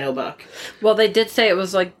you, but no book. Well, they did say it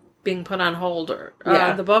was like being put on hold, or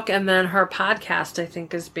the book, and then her podcast, I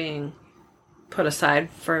think, is being put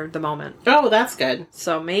aside for the moment. Oh, that's good.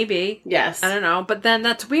 So maybe. Yes. I don't know. But then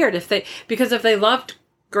that's weird because if they loved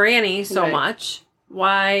Granny so much,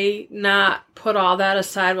 why not put all that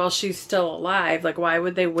aside while she's still alive? Like, why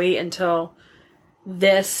would they wait until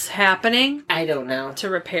this happening? I don't know. To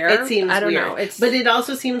repair? It seems I don't weird. know. But it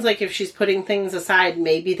also seems like if she's putting things aside,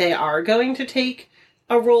 maybe they are going to take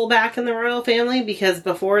a role back in the royal family, because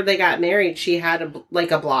before they got married, she had a blog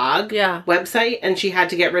website, and she had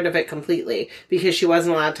to get rid of it completely because she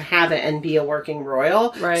wasn't allowed to have it and be a working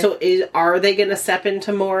royal. Right. So are they going to step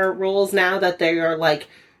into more roles now that they are like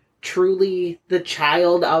truly the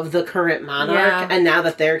child of the current monarch, and now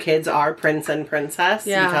that their kids are prince and princess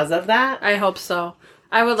because of that? I hope so.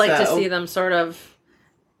 I would like to see them sort of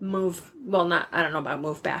move, I don't know about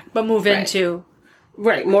move back, but move into...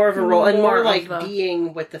 Right, more of a role, and more like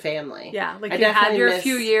being with the family. Yeah, like you had your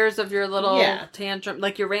few years of your little tantrum,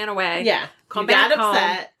 like you ran away. Yeah, come you back got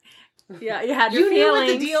upset. Home. Yeah, you had your feelings. You knew what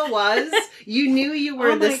the deal was. You knew you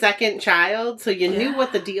were the second child, so you knew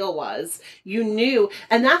what the deal was. You knew.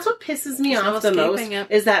 And that's what pisses me off the most,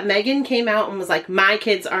 is that Meghan came out and was like, my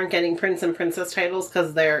kids aren't getting prince and princess titles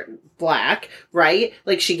because they're black, right?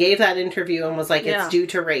 Like, she gave that interview and was like, it's due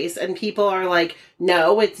to race. And people are like,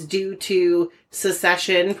 no, it's due to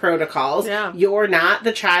succession protocols. Yeah. You're not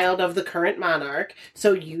the child of the current monarch,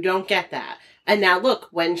 so you don't get that. And now look,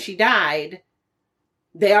 when she died...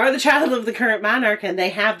 They are the child of the current monarch, and they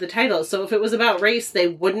have the title. So if it was about race, they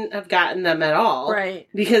wouldn't have gotten them at all. Right.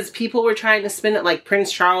 Because people were trying to spin it like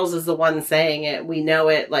Prince Charles is the one saying it. We know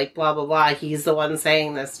it, like, blah, blah, blah. He's the one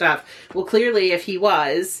saying this stuff. Well, clearly, if he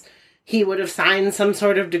was, he would have signed some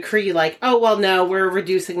sort of decree like, oh, well, no, we're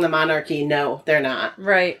reducing the monarchy. No, they're not.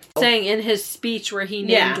 Right. Saying in his speech where he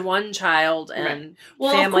named one child and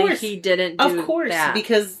family, he didn't do that. Of course,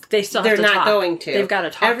 because they're not going to. They've got to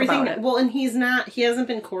talk about it. Well, and he hasn't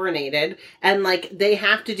been coronated, and, like, they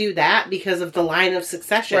have to do that because of the line of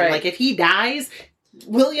succession. Right. Like, if he dies...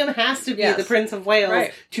 William has to be the Prince of Wales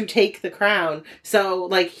to take the crown. So,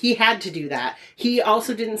 like, he had to do that. He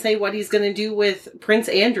also didn't say what he's going to do with Prince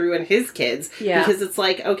Andrew and his kids. Yeah. Because it's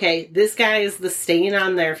like, okay, this guy is the stain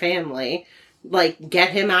on their family. Like,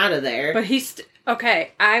 get him out of there. But he's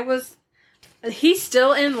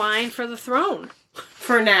still in line for the throne.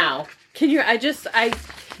 For now.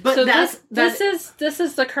 But so this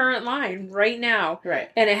is the current line right now. Right.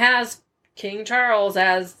 And it has King Charles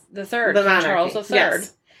as the third, King Charles III.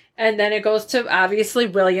 Yes. And then it goes to, obviously,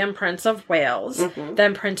 William, Prince of Wales,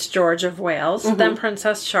 then Prince George of Wales, then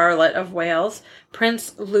Princess Charlotte of Wales,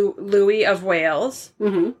 Prince Louis of Wales,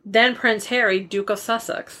 then Prince Harry, Duke of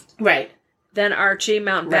Sussex. Right. Then Archie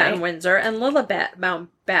Mountbatten-Windsor and Lilibet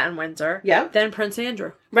Mountbatten-Windsor. Yeah. Then Prince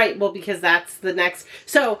Andrew. Right, well, because that's the next...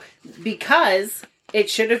 So, because... It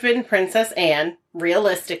should have been Princess Anne,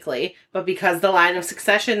 realistically, but because the line of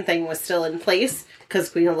succession thing was still in place, because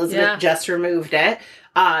Queen Elizabeth just removed it,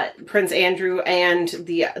 Prince Andrew and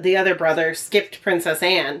the other brother skipped Princess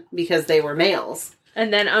Anne because they were males.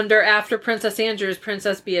 And then after Princess Andrew is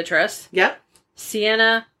Princess Beatrice. Yep.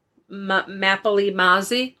 Sienna Mapoli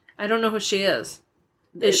Mazzi. I don't know who she is.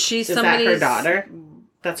 Is that her daughter?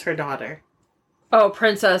 That's her daughter. Oh,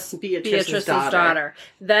 Princess Beatrice's daughter.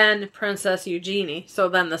 Then Princess Eugenie. So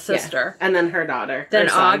then the sister. Yeah. And then her daughter. Then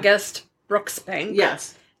August Brooksbank.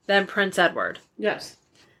 Yes. Then Prince Edward. Yes.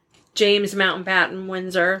 James Yeah,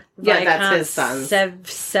 Mountbatten-Windsor. Viscount that's his son.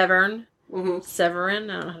 Severin. Severin.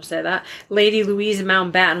 I don't know how to say that. Lady Louise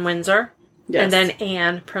Mountbatten-Windsor. Yes. And then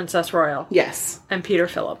Anne, Princess Royal. Yes. And Peter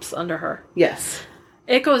Phillips under her. Yes.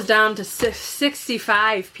 It goes down to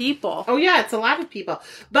 65 people. Oh yeah, it's a lot of people.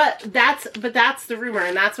 But that's the rumor,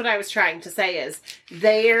 and that's what I was trying to say is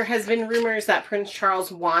there has been rumors that Prince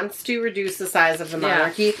Charles wants to reduce the size of the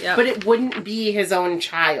monarchy, but it wouldn't be his own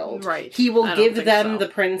child. Right. He will give them the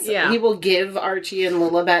prince. Yeah. He will give Archie and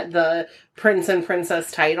Lilibet the prince and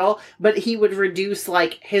princess title, but he would reduce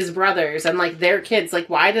like his brothers and like their kids. Like,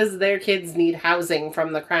 why does their kids need housing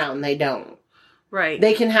from the crown? They don't. Right.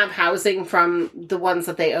 They can have housing from the ones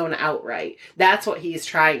that they own outright. That's what he's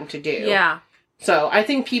trying to do. Yeah. So I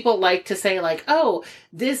think people like to say like, oh,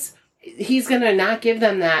 this he's going to not give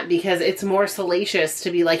them that because it's more salacious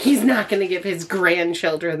to be like, he's not going to give his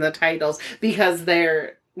grandchildren the titles because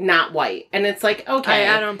they're not white. And it's like, okay.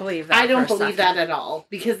 I don't believe that. I don't believe that at all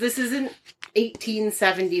because this isn't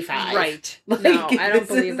 1875. Right. Like, no, I don't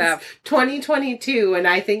believe that. 2022, and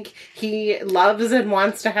I think he loves and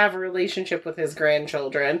wants to have a relationship with his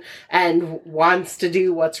grandchildren and wants to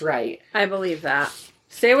do what's right. I believe that.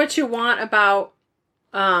 Say what you want about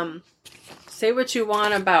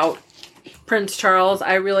Prince Charles.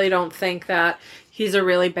 I really don't think that he's a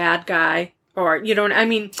really bad guy. Or, you know, I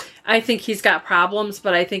mean, I think he's got problems,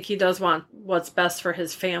 but I think he does want what's best for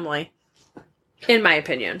his family. In my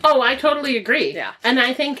opinion. Oh, I totally agree. Yeah. And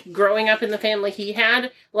I think growing up in the family he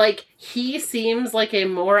had, like, he seems like a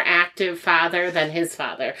more active father than his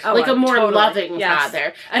father. Oh, like a more totally. loving Yes.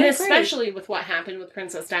 father. And especially with what happened with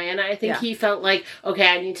Princess Diana, I think he felt like, okay,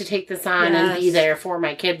 I need to take this on and be there for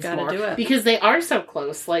my kids more. Do it. Because they are so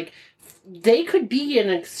close. Like, they could be an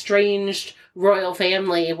estranged royal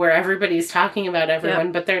family where everybody's talking about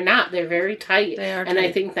everyone, but they're not. They're very tight. They are and tight.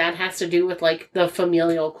 I think that has to do with, like, the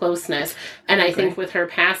familial closeness. And I think with her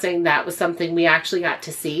passing, that was something we actually got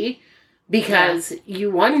to see. Because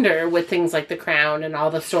you wonder with things like The Crown and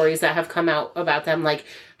all the stories that have come out about them, like,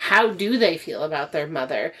 how do they feel about their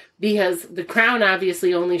mother? Because The Crown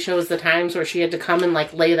obviously only shows the times where she had to come and,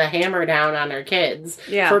 like, lay the hammer down on her kids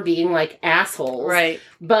for being, like, assholes. Right.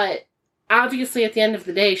 But obviously, at the end of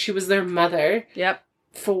the day, she was their mother. Yep.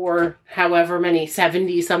 For however many,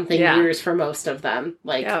 70-something years for most of them.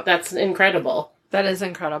 Like, that's incredible. That is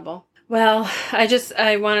incredible. Well,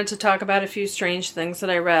 I wanted to talk about a few strange things that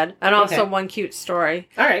I read. And also one cute story.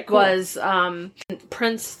 All right, cool. Was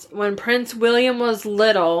when Prince William was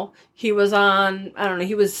little, he was on, I don't know,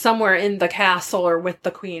 he was somewhere in the castle or with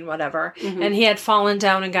the Queen, whatever. Mm-hmm. And he had fallen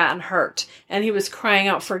down and gotten hurt. And he was crying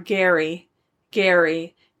out for Gary.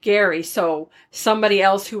 So somebody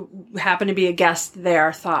else who happened to be a guest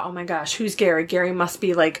there thought, oh my gosh, who's Gary? Gary must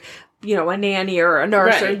be like, you know, a nanny or a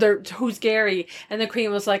nurse or who's Gary? And the Queen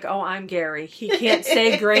was like, oh, I'm Gary. He can't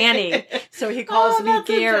say Granny. So he calls me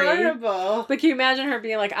Gary. Adorable. But can you imagine her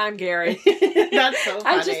being like, I'm Gary? That's so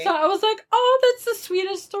funny. I just thought, I was like, oh, that's the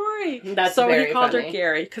sweetest story. That's so very he called funny. her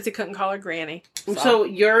Gary because he couldn't call her Granny. So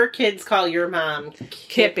your kids call your mom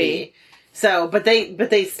Kippy. So, but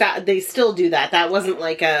they still do that. That wasn't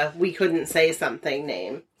like a we couldn't say something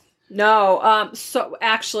name. No, so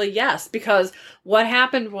actually, yes, because what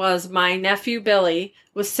happened was my nephew Billy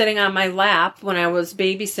was sitting on my lap when I was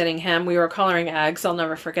babysitting him. We were coloring eggs. I'll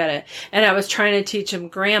never forget it. And I was trying to teach him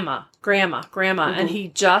grandma. Mm-hmm. And he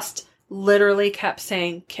just literally kept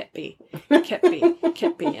saying Kippy.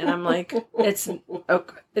 And I'm like, it's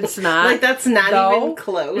not. Like, that's not even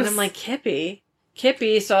close. And I'm like, Kippy.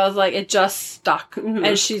 So I was like, it just stuck. Mm-hmm.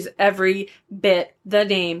 And she's every bit the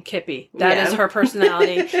name Kippy. That is her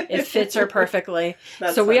personality. It fits her perfectly.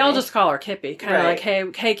 That's so funny. We all just call her Kippy. Kind of like,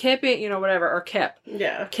 hey, Kippy, you know, whatever. Or Kip.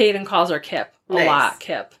 Yeah. Kaden calls her Kip a lot.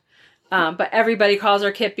 Kip. But everybody calls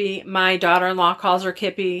her Kippy. My daughter-in-law calls her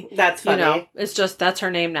Kippy. That's funny. You know, it's just, that's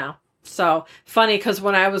her name now. So funny because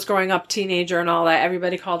when I was growing up, teenager and all that,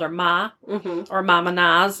 everybody called her Ma or Mama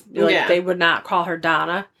Naz. Like they would not call her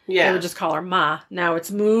Donna. Yeah. They would just call her Ma. Now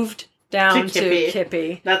it's moved down to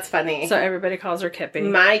Kippy. That's funny. So everybody calls her Kippy.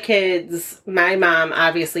 My mom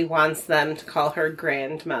obviously wants them to call her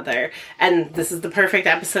grandmother. And this is the perfect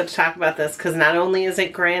episode to talk about this because not only is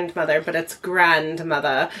it grandmother, but it's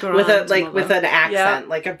grandmother. With an accent,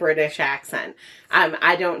 like a British accent.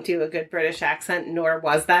 I don't do a good British accent, nor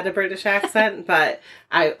was that a British accent, but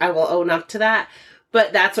I will own up to that.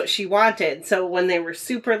 But that's what she wanted. So when they were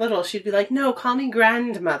super little, she'd be like, no, call me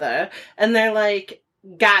grandmother. And they're like,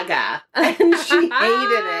 Gaga. And she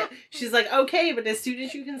hated it. She's like, okay, but as soon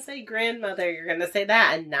as you can say grandmother, you're going to say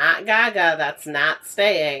that and not Gaga. That's not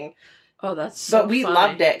staying. Oh, that's so But we funny.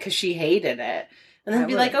 Loved it because she hated it. And then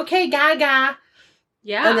be like, okay, Gaga.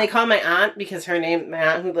 Yeah. And they call my aunt, because her name,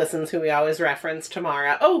 my aunt who listens, who we always reference,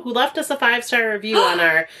 Tamara. Oh, who left us a 5-star review on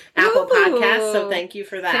our Apple podcast. So thank you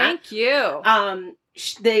for that. Thank you.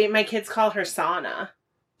 My kids call her Sauna.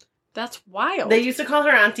 That's wild. They used to call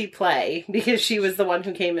her Auntie Play because she was the one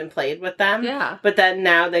who came and played with them. Yeah. But then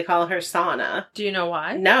now they call her Sauna. Do you know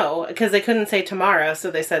why? No, because they couldn't say Tamara,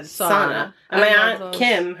 so they said Sauna. And my aunt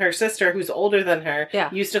Kim, her sister, who's older than her,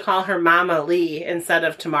 used to call her Mama Lee instead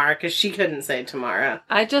of Tamara because she couldn't say Tamara.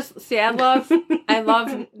 I love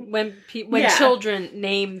when children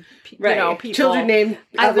name people. Children name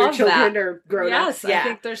other children that. Or grown-ups. Yes,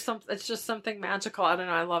 I think it's just something magical. I don't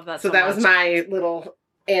know. I love that. So that was my little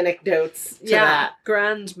anecdotes to that.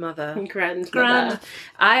 Grandmother.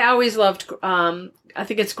 I always loved I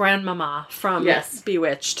think it's Grandmama from Yes.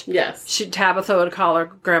 Bewitched. Yes. Tabitha would call her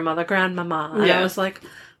grandmother Grandmama. And Yeah. I was like,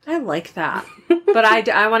 I like that. But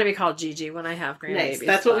I want to be called Gigi when I have grandbabies. Nice.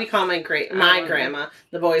 That's what we call my grandma.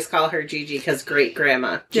 The boys call her Gigi because great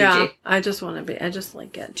grandma Gigi. Yeah, I just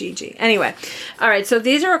like it, Gigi. Anyway, all right. So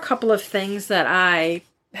these are a couple of things that I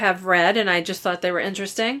have read, and I just thought they were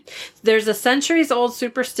interesting. There's a centuries-old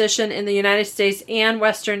superstition in the United States and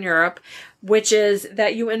Western Europe, which is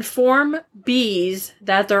that you inform bees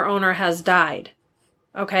that their owner has died.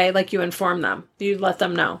 Okay, like you inform them. You let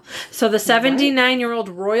them know. So the 79-year-old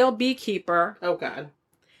royal beekeeper Oh, God.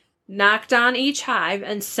 knocked on each hive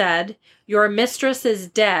and said, "Your mistress is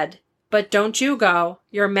dead, but don't you go.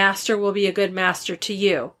 Your master will be a good master to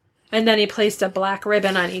you." And then he placed a black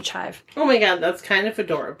ribbon on each hive. Oh, my God. That's kind of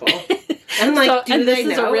adorable. I'm like, So- do and they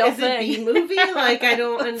this is a know? real Is thing. it B-movie? Like, I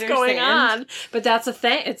don't What's understand. going on? But that's a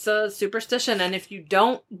thing. It's a superstition. And if you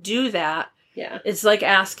don't do that, Yeah. it's like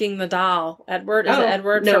asking the doll, Edward, is Oh, it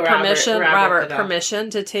Edward, no, for Robert permission? the Robert, doll. permission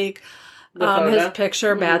to take The photo. his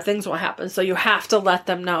picture. Bad things will happen. So you have to let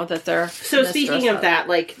them know that they're. So speaking of that,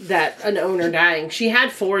 like that an owner dying, she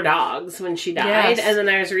had 4 dogs when she died, Yes. and then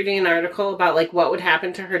I was reading an article about like what would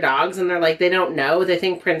happen to her dogs, and they're like they don't know. They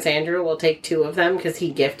think Prince Andrew will take 2 of them because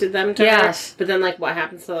he gifted them to Yes. her. But then like what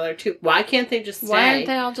happens to the other 2? Why can't they just stay? Why aren't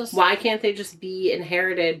they all just? Why can't they just be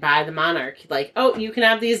inherited by the monarch? Like, oh, you can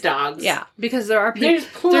have these dogs. Yeah, because there are people. There's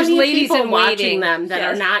plenty There's of ladies people in watching waiting. them that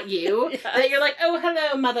Yes. are not you. Yes. That you're like, oh,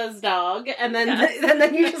 hello, mother's dog, and then Yes. and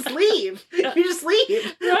then you just leave. Yeah. You just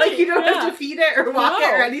leave. Right, Like you don't yeah. have to feed it or walk it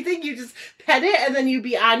or No. anything. You just pet it, and then you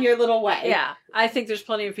be on your little way. Yeah, I think there's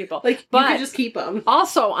plenty of people. Like you But- could just keep them.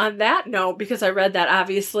 Also, on that note, because I read that,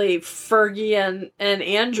 obviously Fergie and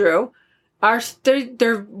Andrew are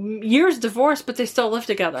they're years divorced, but they still live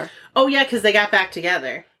together. Oh yeah, because they got back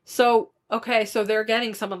together. So okay, so they're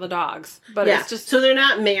getting some of the dogs, but yeah, it's just so they're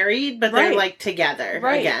not married, but they're Right. like together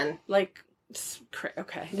Right. again. like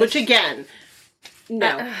okay. Which again.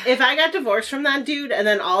 No. If I got divorced from that dude and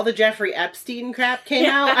then all the Jeffrey Epstein crap came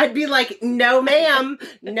out, I'd be like, no, ma'am.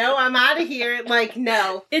 No, I'm out of here. Like,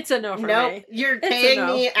 no. It's a no for Nope. me. You're It's a paying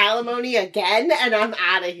no. me alimony again and I'm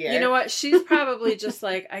out of here. You know what? She's probably just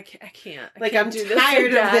like I can't. Like, can't I'm do this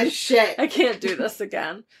tired of again. this shit. I can't do this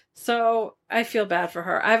again. So I feel bad for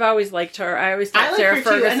her. I've always liked her. I always I thought like Sarah her too.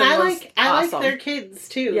 Ferguson And I was like awesome. their kids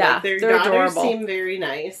too. Yeah, Like, their they're daughters adorable. seem very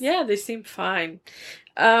nice. Yeah, they seem fine.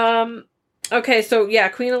 Okay, so yeah,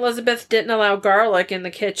 Queen Elizabeth didn't allow garlic in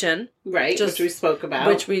the kitchen, Right, Just- which we spoke about.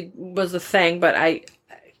 which was a thing, but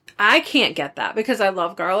I can't get that because I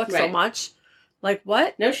love garlic so Right. much. Like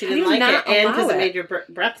what? No, she How do didn't you like not it, and allow because it it? made your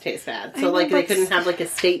breath taste bad. I So, know, like, they but- couldn't have like a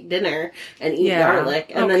state dinner and eat Yeah,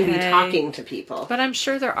 garlic and then be okay. talking to people. But I'm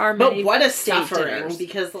sure there are But many. what a state suffering! dinners.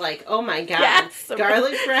 Because, like, oh my god, Yes.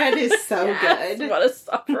 garlic bread is so Yes, good. What a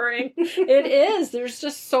suffering it is. There's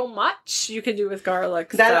just so much you can do with garlic.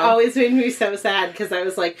 That so. always made me so sad because I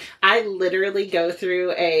was like, I literally go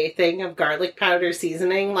through a thing of garlic powder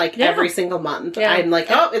seasoning like Yeah. every single month. Yeah. I'm like,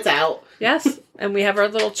 oh, it's out. Yes, and we have our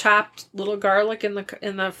little chopped little garlic in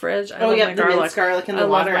the fridge. I Oh love yeah, my the garlic. minced garlic in the I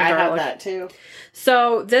love water. my I have garlic. that too.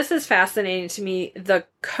 So this is fascinating to me. The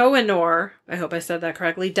Kohinoor, I hope I said that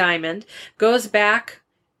correctly, diamond goes back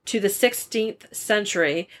to the 16th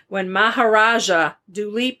century when Maharaja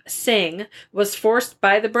Duleep Singh was forced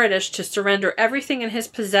by the British to surrender everything in his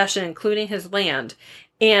possession, including his land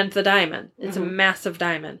and the diamond. It's a massive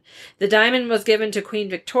diamond. The diamond was given to Queen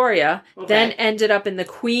Victoria, then ended up in the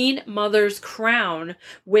Queen Mother's crown,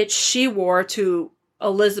 which she wore to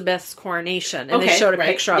Elizabeth's coronation. And they showed a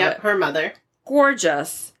picture of it. Her mother.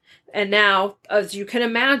 Gorgeous. And now, as you can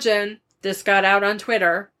imagine, this got out on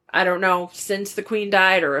Twitter. I don't know since the Queen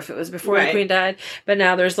died or if it was before the Right. Queen died, but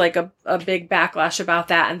now there's like a big backlash about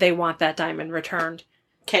that, and they want that diamond returned.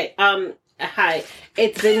 Okay, hi.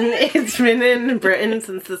 It's been in Britain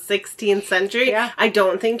since the 16th century. Yeah. I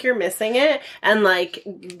don't think you're missing it, and like,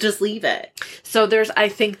 just leave it. So I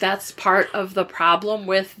think that's part of the problem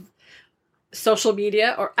with social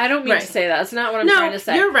media, or I don't mean Right. to say that. That's not what I'm No, trying to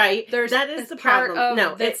say. you're right. There's- That is it's the part problem. of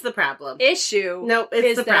No, the- it's the problem. Issue No, it's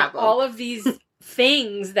is the that problem. all of these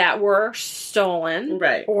things that were stolen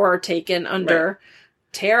Right. or taken under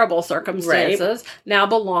terrible circumstances now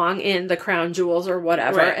belong in the crown jewels or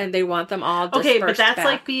whatever, Right. and they want them all dispersed Okay, but that's back.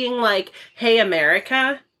 like being like, hey,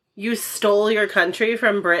 America, you stole your country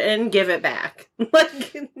from Britain, give it back.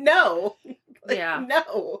 Like, no. Like, Yeah.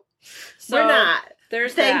 No. So we're not.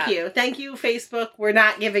 There's Thank that. you. Thank you, Facebook. We're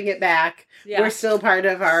not giving it back. Yeah. We're still part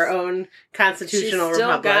of our own She's constitutional still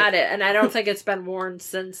republic. got it, and I don't think it's been worn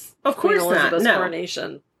since Of Queen course not, Elizabeth's no.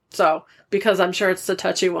 coronation. So, because I'm sure it's the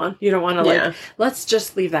touchy one, you don't want to Yeah. let's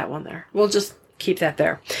just leave that one there. We'll just keep that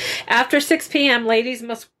there. After 6 p.m., ladies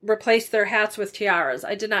must replace their hats with tiaras.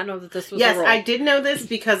 I did not know that this was a rule. I did know this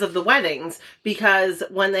because of the weddings. Because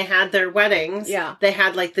when they had their weddings, they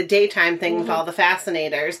had like the daytime thing with all the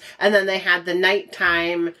fascinators, and then they had the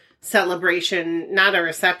nighttime celebration, not a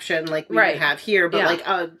reception like we would have here, but like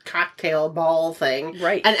a cocktail ball thing.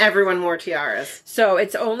 Right. And everyone wore tiaras. So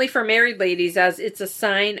it's only for married ladies, as it's a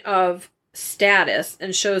sign of status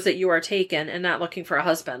and shows that you are taken and not looking for a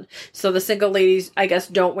husband. So the single ladies, I guess,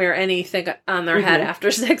 don't wear anything on their head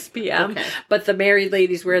after 6 p.m. Okay. But the married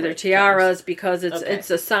ladies wear their tiaras because it's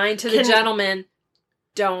a sign to the gentleman.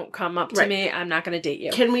 Don't come up to me. I'm not going to date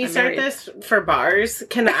you. Can we start this for bars?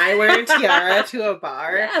 Can I wear a tiara to a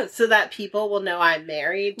bar so that people will know I'm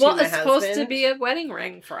married to my husband? Well, it's supposed to be a wedding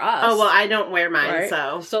ring for us. Oh, well, I don't wear mine,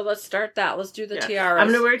 So let's start that. Let's do the tiaras. I'm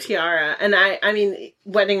going to wear a tiara. And I mean,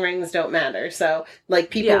 wedding rings don't matter. So, like,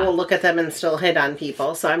 people will look at them and still hit on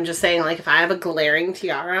people. So I'm just saying, like, if I have a glaring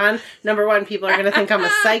tiara on, number one, people are going to think I'm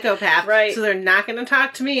a psychopath. Right. So they're not going to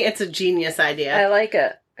talk to me. It's a genius idea. I like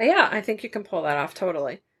it. Yeah, I think you can pull that off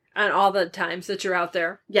totally. On all the times that you're out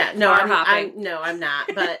there. Yeah, no, I'm not.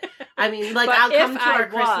 But I mean, like, I'll come to our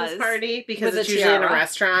Christmas party because it's usually in a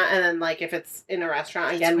restaurant, and then like if it's in a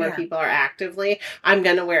restaurant again where people are actively, I'm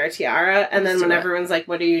gonna wear a tiara, and then when everyone's like,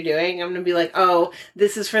 "What are you doing?" I'm gonna be like, "Oh,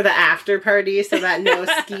 this is for the after party, so that no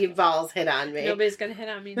ski balls hit on me." Nobody's gonna hit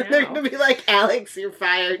on me now. They're gonna be like, "Alex, you're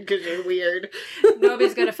fired because you're weird."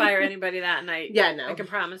 Nobody's gonna fire anybody that night. Yeah, no, I can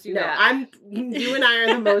promise you that. You and I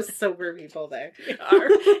are the most sober people there. We are.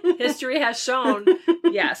 History has shown,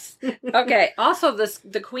 yes. Okay, also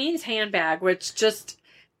the Queen's handbag, which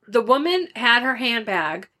the woman had her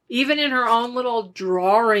handbag, even in her own little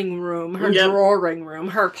drawing room,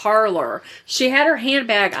 her parlor. She had her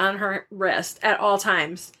handbag on her wrist at all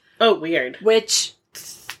times. Oh, weird. Which,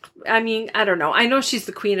 I mean, I don't know. I know she's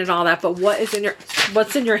the queen and all that, but what's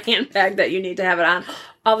in your handbag that you need to have it on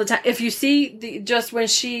all the time? If you see, just when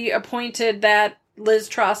she appointed that Liz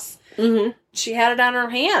Truss, she had it on her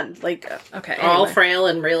hand, like, okay. All frail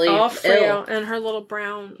and really ill. And her little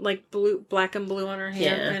brown, like, black and blue on her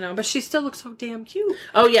hand, you know. But she still looks so damn cute.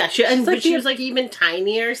 Oh, yeah. She was, like, even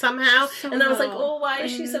tinier somehow. So and I was like, oh, why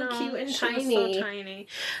is she so cute and tiny? So tiny.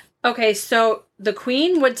 Okay, so the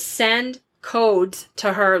Queen would send codes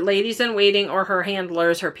to her ladies-in-waiting or her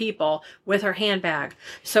handlers, her people, with her handbag.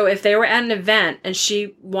 So if they were at an event and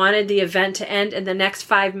she wanted the event to end in the next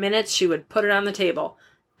 5 minutes, she would put it on the table.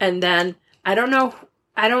 And then, I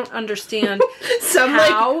don't understand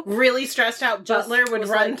how like, really stressed out butler would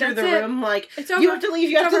run through the room like, you have to leave,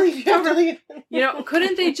 you have to leave. You know,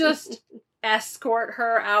 couldn't they just escort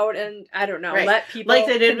her out and, I don't know, let people like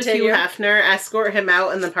they did with Hugh Hefner, escort him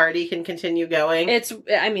out and the party can continue going.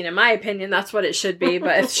 I mean, in my opinion, that's what it should be,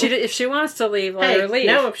 but if she wants to leave, let her leave.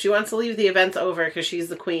 No, if she wants to leave, the event's over because she's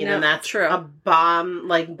the queen, and that's true. A bomb,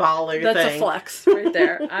 like, baller that's thing. That's a flex right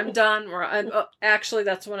there. I'm done. Actually,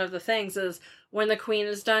 that's one of the things is when the queen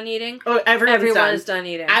is done eating, everyone is done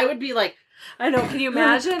eating. I would be like, I know. Can you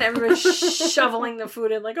imagine? Everybody's shoveling the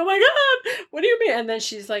food in like, oh my God, what do you mean? And then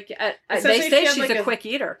she's like, they say she's a quick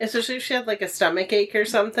eater. Especially if she had like a stomach ache or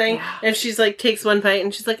something. Yeah. And she's like, takes one bite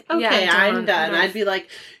and she's like, okay, I'm done. I'd be like,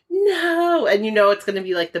 no. And you know it's going to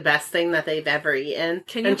be like the best thing that they've ever eaten.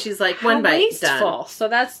 And she's like, one bite, done. So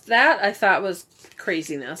that I thought was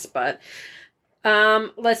craziness. But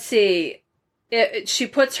let's see. She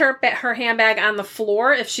puts her handbag on the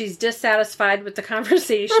floor if she's dissatisfied with the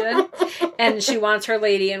conversation and she wants her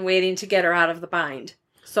lady in waiting to get her out of the bind.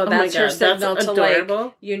 So that's her signal to adorable.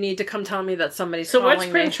 Like, you need to come tell me that somebody's calling me. So what's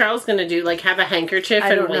Prince Charles going to do? Like have a handkerchief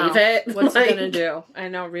and wave it? What's he going to do? I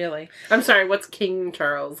know, really. I'm sorry, what's King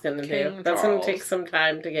Charles going to do? That's going to take some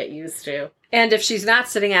time to get used to. And if she's not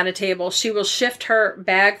sitting at a table, she will shift her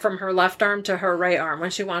bag from her left arm to her right arm when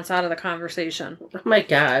she wants out of the conversation. Oh my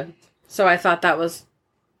God. So I thought that was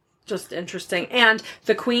just interesting. And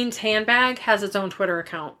the Queen's handbag has its own Twitter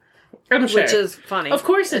account. I'm sure. Which is funny. Of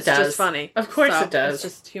course it does. It's just funny. Of course it does. It's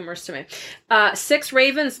just humorous to me. 6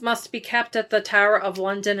 ravens must be kept at the Tower of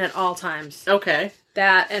London at all times. Okay.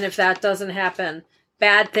 And if that doesn't happen,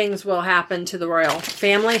 bad things will happen to the royal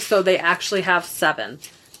family. So they actually have 7.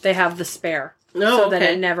 They have the spare. So that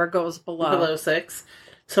it never goes below 6.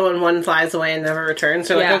 So when one flies away and never returns,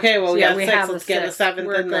 they're like, okay, well, we got 6, let's get a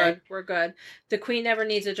 7th in there. We're good. The Queen never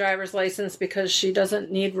needs a driver's license because she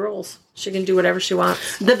doesn't need rules. She can do whatever she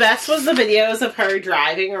wants. The best was the videos of her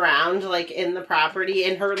driving around, like, in the property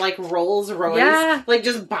in her, like, Rolls Royce, like,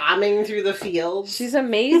 just bombing through the fields. She's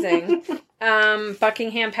amazing.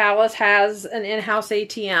 Buckingham Palace has an in-house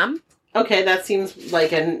ATM. Okay, that seems like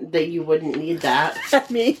that you wouldn't need that.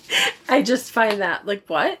 I mean, I just find that, like,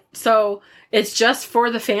 what? So it's just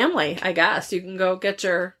for the family, I guess. You can go get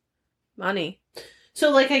your money. So,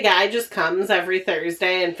 like, a guy just comes every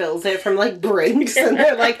Thursday and fills it from, like, Brinks, and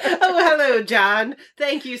they're like, oh, hello, John.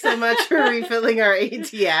 Thank you so much for refilling our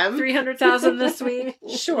ATM. 300,000 this week?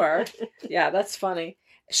 Sure. Yeah, that's funny.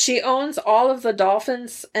 She owns all of the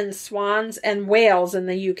dolphins and swans and whales in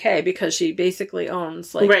the UK because she basically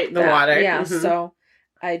owns, like, right, the water. Yeah, so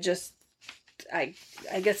I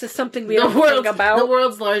guess it's something we don't think about. The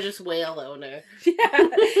world's largest whale owner. Yeah,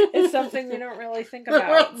 it's something we don't really think about. The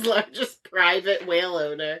world's largest private whale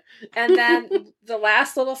owner. And then the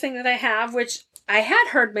last little thing that I have, which I had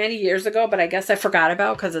heard many years ago, but I guess I forgot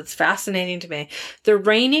about because it's fascinating to me. The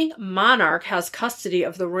reigning monarch has custody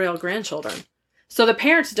of the royal grandchildren. So the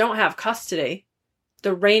parents don't have custody.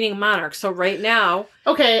 The reigning monarch. So right now,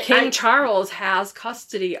 King Charles has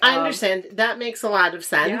custody of... I understand. That makes a lot of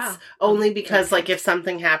sense. Yeah. Only because, like, if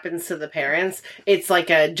something happens to the parents, it's like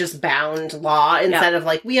a just bound law instead of,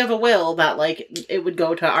 like, we have a will that, like, it would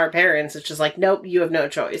go to our parents. It's just like, nope, you have no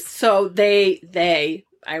choice. So I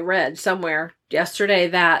read somewhere yesterday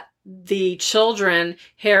that the children,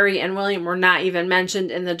 Harry and William, were not even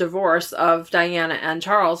mentioned in the divorce of Diana and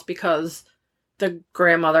Charles because the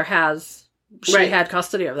grandmother had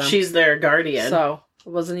custody of them. She's their guardian. So it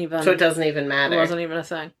wasn't even... So it doesn't even matter. It wasn't even a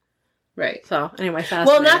thing. Right. So anyway,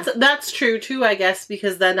 fascinating. Well, that's true too, I guess,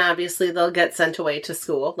 because then obviously they'll get sent away to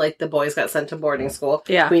school. Like the boys got sent to boarding school.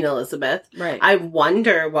 Yeah. Queen Elizabeth. Right. I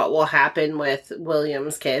wonder what will happen with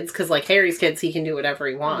William's kids, because like Harry's kids, he can do whatever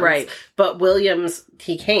he wants. Right. But William's,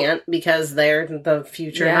 he can't because they're the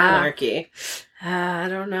future monarchy. I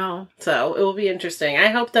don't know. So it will be interesting. I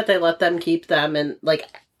hope that they let them keep them and like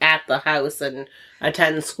at the house and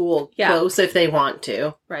attend school close if they want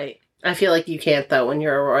to. Right. I feel like you can't, though, when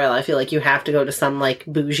you're a royal. I feel like you have to go to some, like,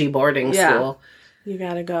 bougie boarding school. You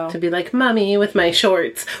gotta go. To be like, Mommy, with my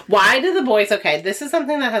shorts. Why do the boys... Okay, this is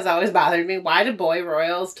something that has always bothered me. Why do boy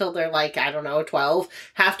royals, till they're, like, I don't know, 12,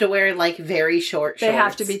 have to wear, like, very short shorts? They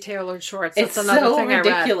have to be tailored shorts. It's so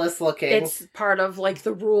ridiculous looking. It's part of, like,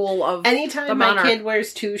 the rule of anytime my kid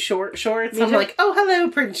wears too short shorts, I'm like, oh,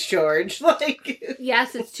 hello, Prince George. Like...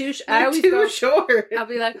 Yes, it's too... short. I'll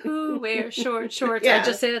be like, who wears short shorts? Yeah. I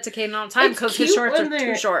just say that to Caden all the time because his shorts are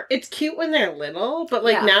too short. It's cute when they're little, but,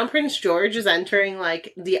 like, now Prince George is entering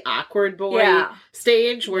like the awkward boy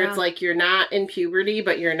stage where it's like you're not in puberty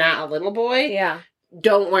but you're not a little boy. Yeah.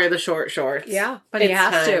 Don't wear the short shorts. Yeah, but he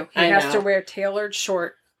has to. He has to wear tailored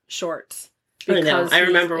shorts. I know. I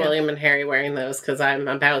remember William and Harry wearing those because I'm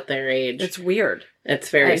about their age. It's weird. It's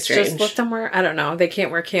very strange. Just let them wear, I don't know, they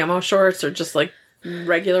can't wear camo shorts or just like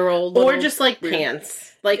regular old or just like pants.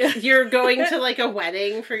 Like, you're going to, like, a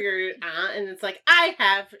wedding for your aunt, and it's like, I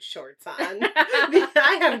have shorts on.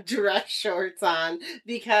 I have dress shorts on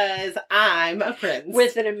because I'm a prince.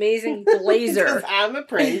 With an amazing blazer. Because I'm a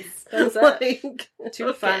prince. That's like,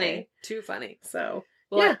 too funny. Too funny. So,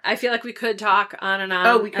 well, I feel like we could talk on and on.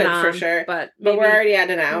 Oh, we could for sure. But we're already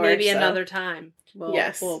at an hour. Maybe another time.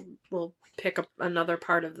 We'll pick up another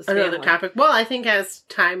part of this another topic. Well, I think as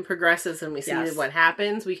time progresses and we see what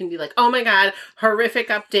happens, we can be like, oh my god, horrific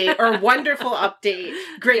update or wonderful update.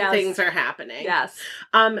 Great things are happening. Yes.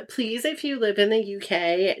 Please, if you live in the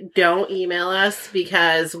UK, don't email us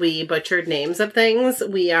because we butchered names of things.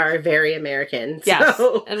 We are very American. Yes.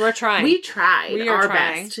 So and we're trying. We tried our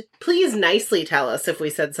best. Please nicely tell us if we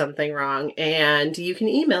said something wrong. And you can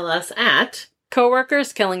email us at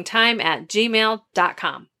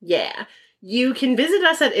coworkerskillingtime@gmail.com. Yeah. You can visit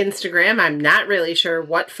us at Instagram. I'm not really sure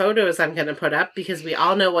what photos I'm going to put up because we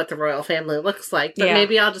all know what the royal family looks like. But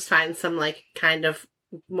maybe I'll just find some, like, kind of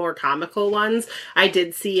more comical ones. I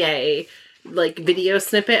did see a, like, video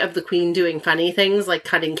snippet of the Queen doing funny things, like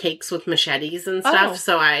cutting cakes with machetes and stuff.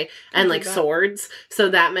 And like swords. So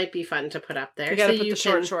that might be fun to put up there. You gotta put the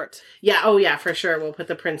short shorts. Yeah, oh yeah, for sure. We'll put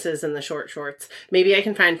the princes in the short shorts. Maybe I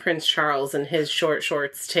can find Prince Charles in his short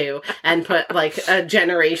shorts too, and put like a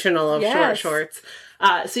generational of short shorts.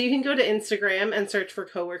 So you can go to Instagram and search for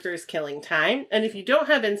Coworkers Killing Time. And if you don't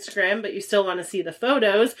have Instagram, but you still want to see the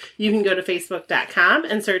photos, you can go to Facebook.com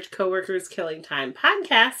and search Coworkers Killing Time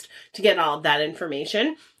Podcast to get all of that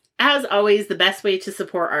information. As always, the best way to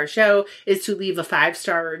support our show is to leave a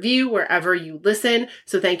 5-star review wherever you listen.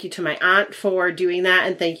 So thank you to my aunt for doing that.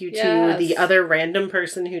 And thank you to the other random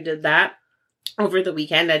person who did that over the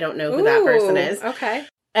weekend. I don't know who that person is. Okay.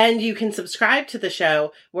 And you can subscribe to the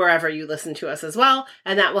show wherever you listen to us as well,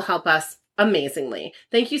 and that will help us amazingly.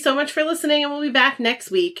 Thank you so much for listening, and we'll be back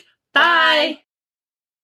next week. Bye!